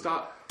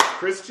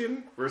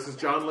versus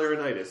John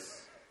Laurinaitis.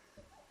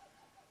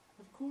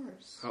 Of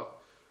course.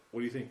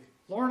 What do you think?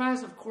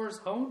 Laurinaitis, of course,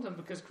 owned them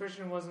because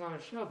Christian wasn't on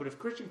a show. But if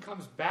Christian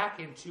comes back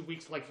in 2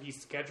 weeks like he's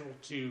scheduled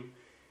to...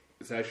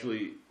 It's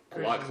actually a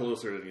lot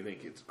closer than you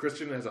think.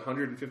 Christian has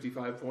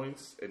 155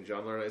 points, and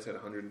John Laurinaitis had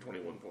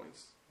 121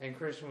 points. And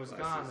Christian was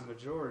gone the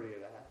majority of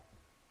that.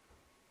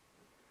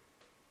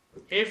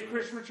 If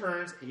Christian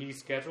returns, he's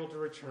scheduled to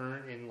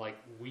return in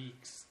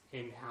weeks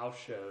in house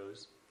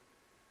shows.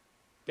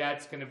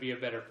 That's going to be a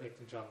better pick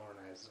than John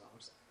Laurinaitis, is all I'm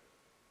saying.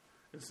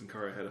 And Sin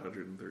Cara had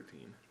 113.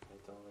 I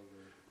totally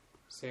agree.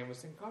 Same with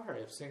Sin Cara.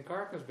 If Sin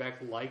Cara comes back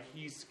like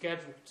he's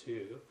scheduled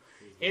to,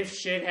 if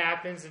shit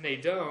happens and they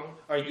don't,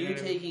 Are you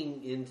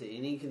taking into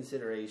any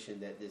consideration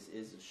that this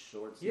is a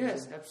short season?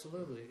 Yes,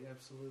 absolutely,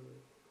 absolutely.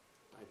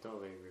 I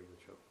totally agree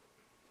with you.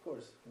 Of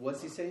course.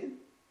 What's he saying?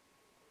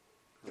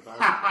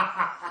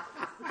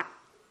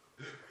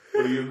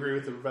 What do you agree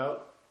with him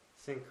about?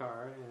 Sin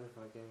Cara and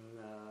fucking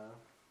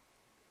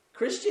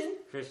Christian?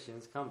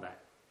 Christian's comeback.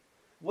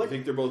 What? You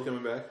think they're both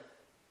coming back?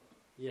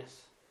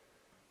 Yes.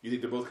 You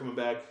think they're both coming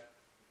back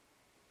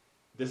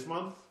this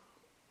month?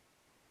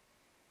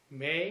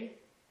 May?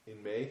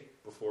 In May?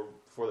 Before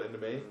the end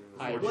of May?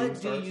 Before June What do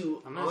starts?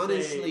 you I'm gonna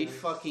honestly say-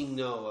 fucking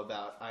know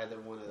about either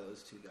one of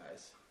those two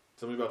guys?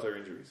 Tell me about their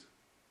injuries.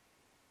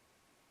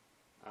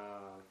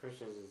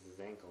 Christian's is his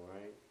ankle,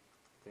 right?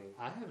 I think.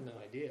 I have no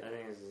idea. I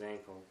think it's his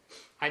ankle.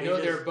 I He know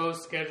just- they're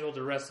both scheduled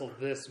to wrestle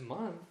this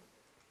month.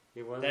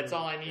 He wasn't. That's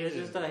all I needed. It's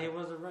just that he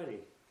wasn't ready.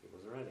 He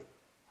wasn't ready.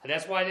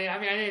 That's why I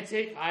didn't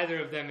take either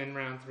of them in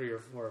round 3 or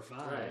 4 or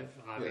 5, Right.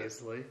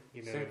 obviously.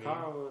 You know Sin what I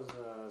Cara mean?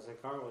 was Sin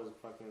Cara was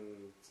fucking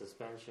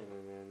suspension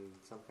and then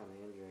some kind of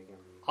injury again.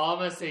 All I'm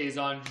going to say is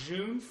on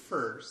June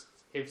 1st,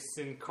 if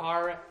Sin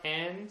Cara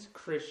and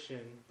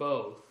Christian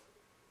both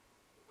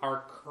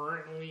are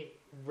currently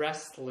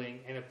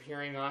wrestling and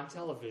appearing on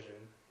television,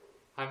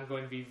 I'm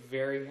going to be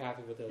very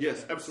happy with those.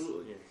 Yes, guys.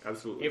 absolutely. Yes.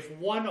 Absolutely. If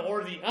one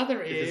or the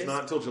other If is, it's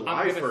not until I'm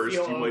July going to 1st,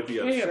 feel you might be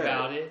okay upset.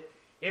 about it.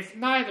 If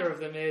neither of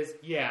them is,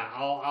 yeah,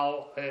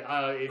 I'll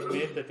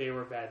admit that they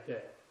were bad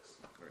picks.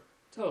 Right.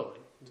 Totally.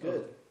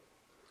 Good.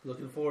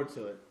 Looking forward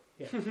to it.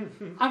 Yeah.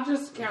 I'm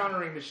just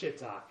countering the shit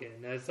talking.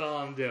 That's all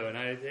I'm doing.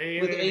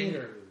 With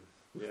anger.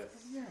 Yes.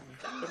 Yeah.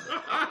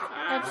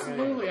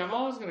 Absolutely. I'm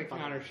always going to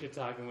counter shit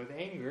talking with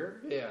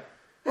anger. Yeah.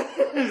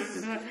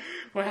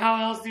 Well,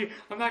 how else do you...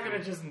 I'm not going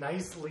to just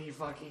nicely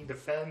fucking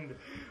defend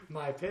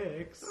my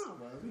picks. Oh,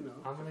 well, you know.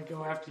 I'm going to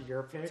go after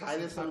your picks.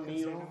 Titus and fucking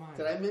say O'Neil. mine.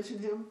 Did I mention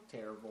him?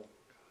 Terrible.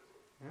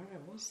 All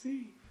right, we'll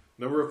see.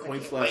 Number of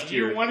points last But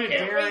year. you wanted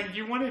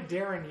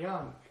Darren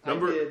Young.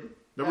 Number- I did.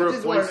 Number I of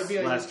just wanted points to be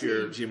on your last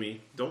year, team.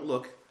 Jimmy. Don't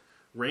look.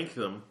 Rank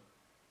them.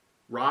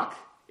 Rock,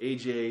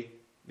 AJ,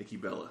 Nikki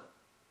Bella.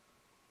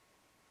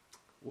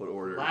 What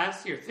order?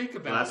 Last year, think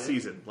about Last it.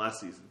 season.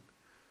 Last season.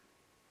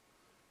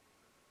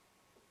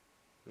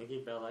 Nikki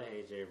Bella,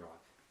 AJ Rock.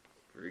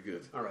 Very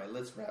good. All right,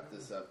 let's wrap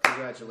this up.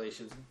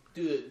 Congratulations.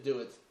 Do it. Do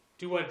it.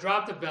 Do what?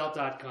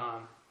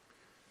 DropTheBelt.com.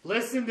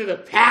 Listen to the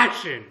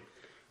passion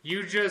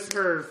you just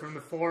heard from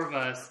the four of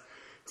us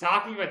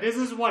talking about. This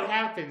is what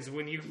happens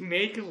when you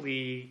make a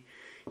league.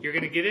 You're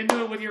going to get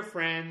into it with your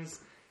friends.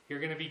 You're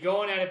going to be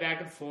going at it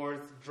back and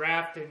forth,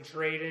 drafting,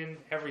 trading,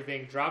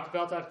 everything.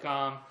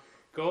 DropTheBelt.com.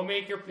 Go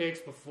make your picks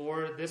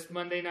before this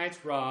Monday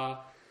night's Raw,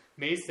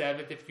 May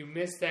 7th. If you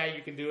missed that,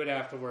 you can do it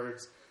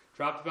afterwards.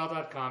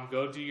 DropTheBelt.com.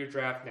 Go do your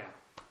draft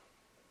now.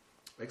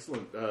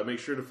 Excellent. Make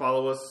sure to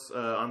follow us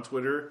on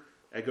Twitter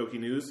at Goki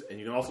News, and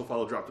you can also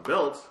follow Drop the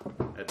Belt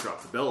at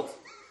Drop the Belt.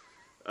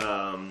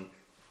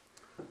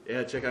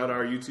 Yeah, check out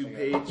our YouTube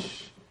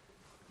page.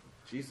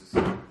 Jesus.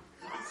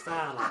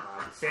 Son of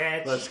a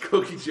bitch. That's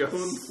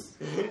Goukijones.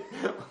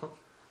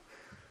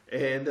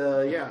 And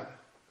yeah,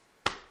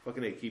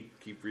 fucking A,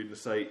 keep reading the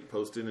site,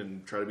 posting,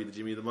 and try to be the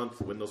Jimmy of the month.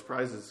 Win those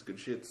prizes. Good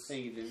shits.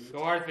 Thank you, Jimmy. Go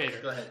Darth Vader.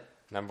 Go ahead.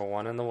 Number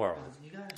 1 in the world. You got it.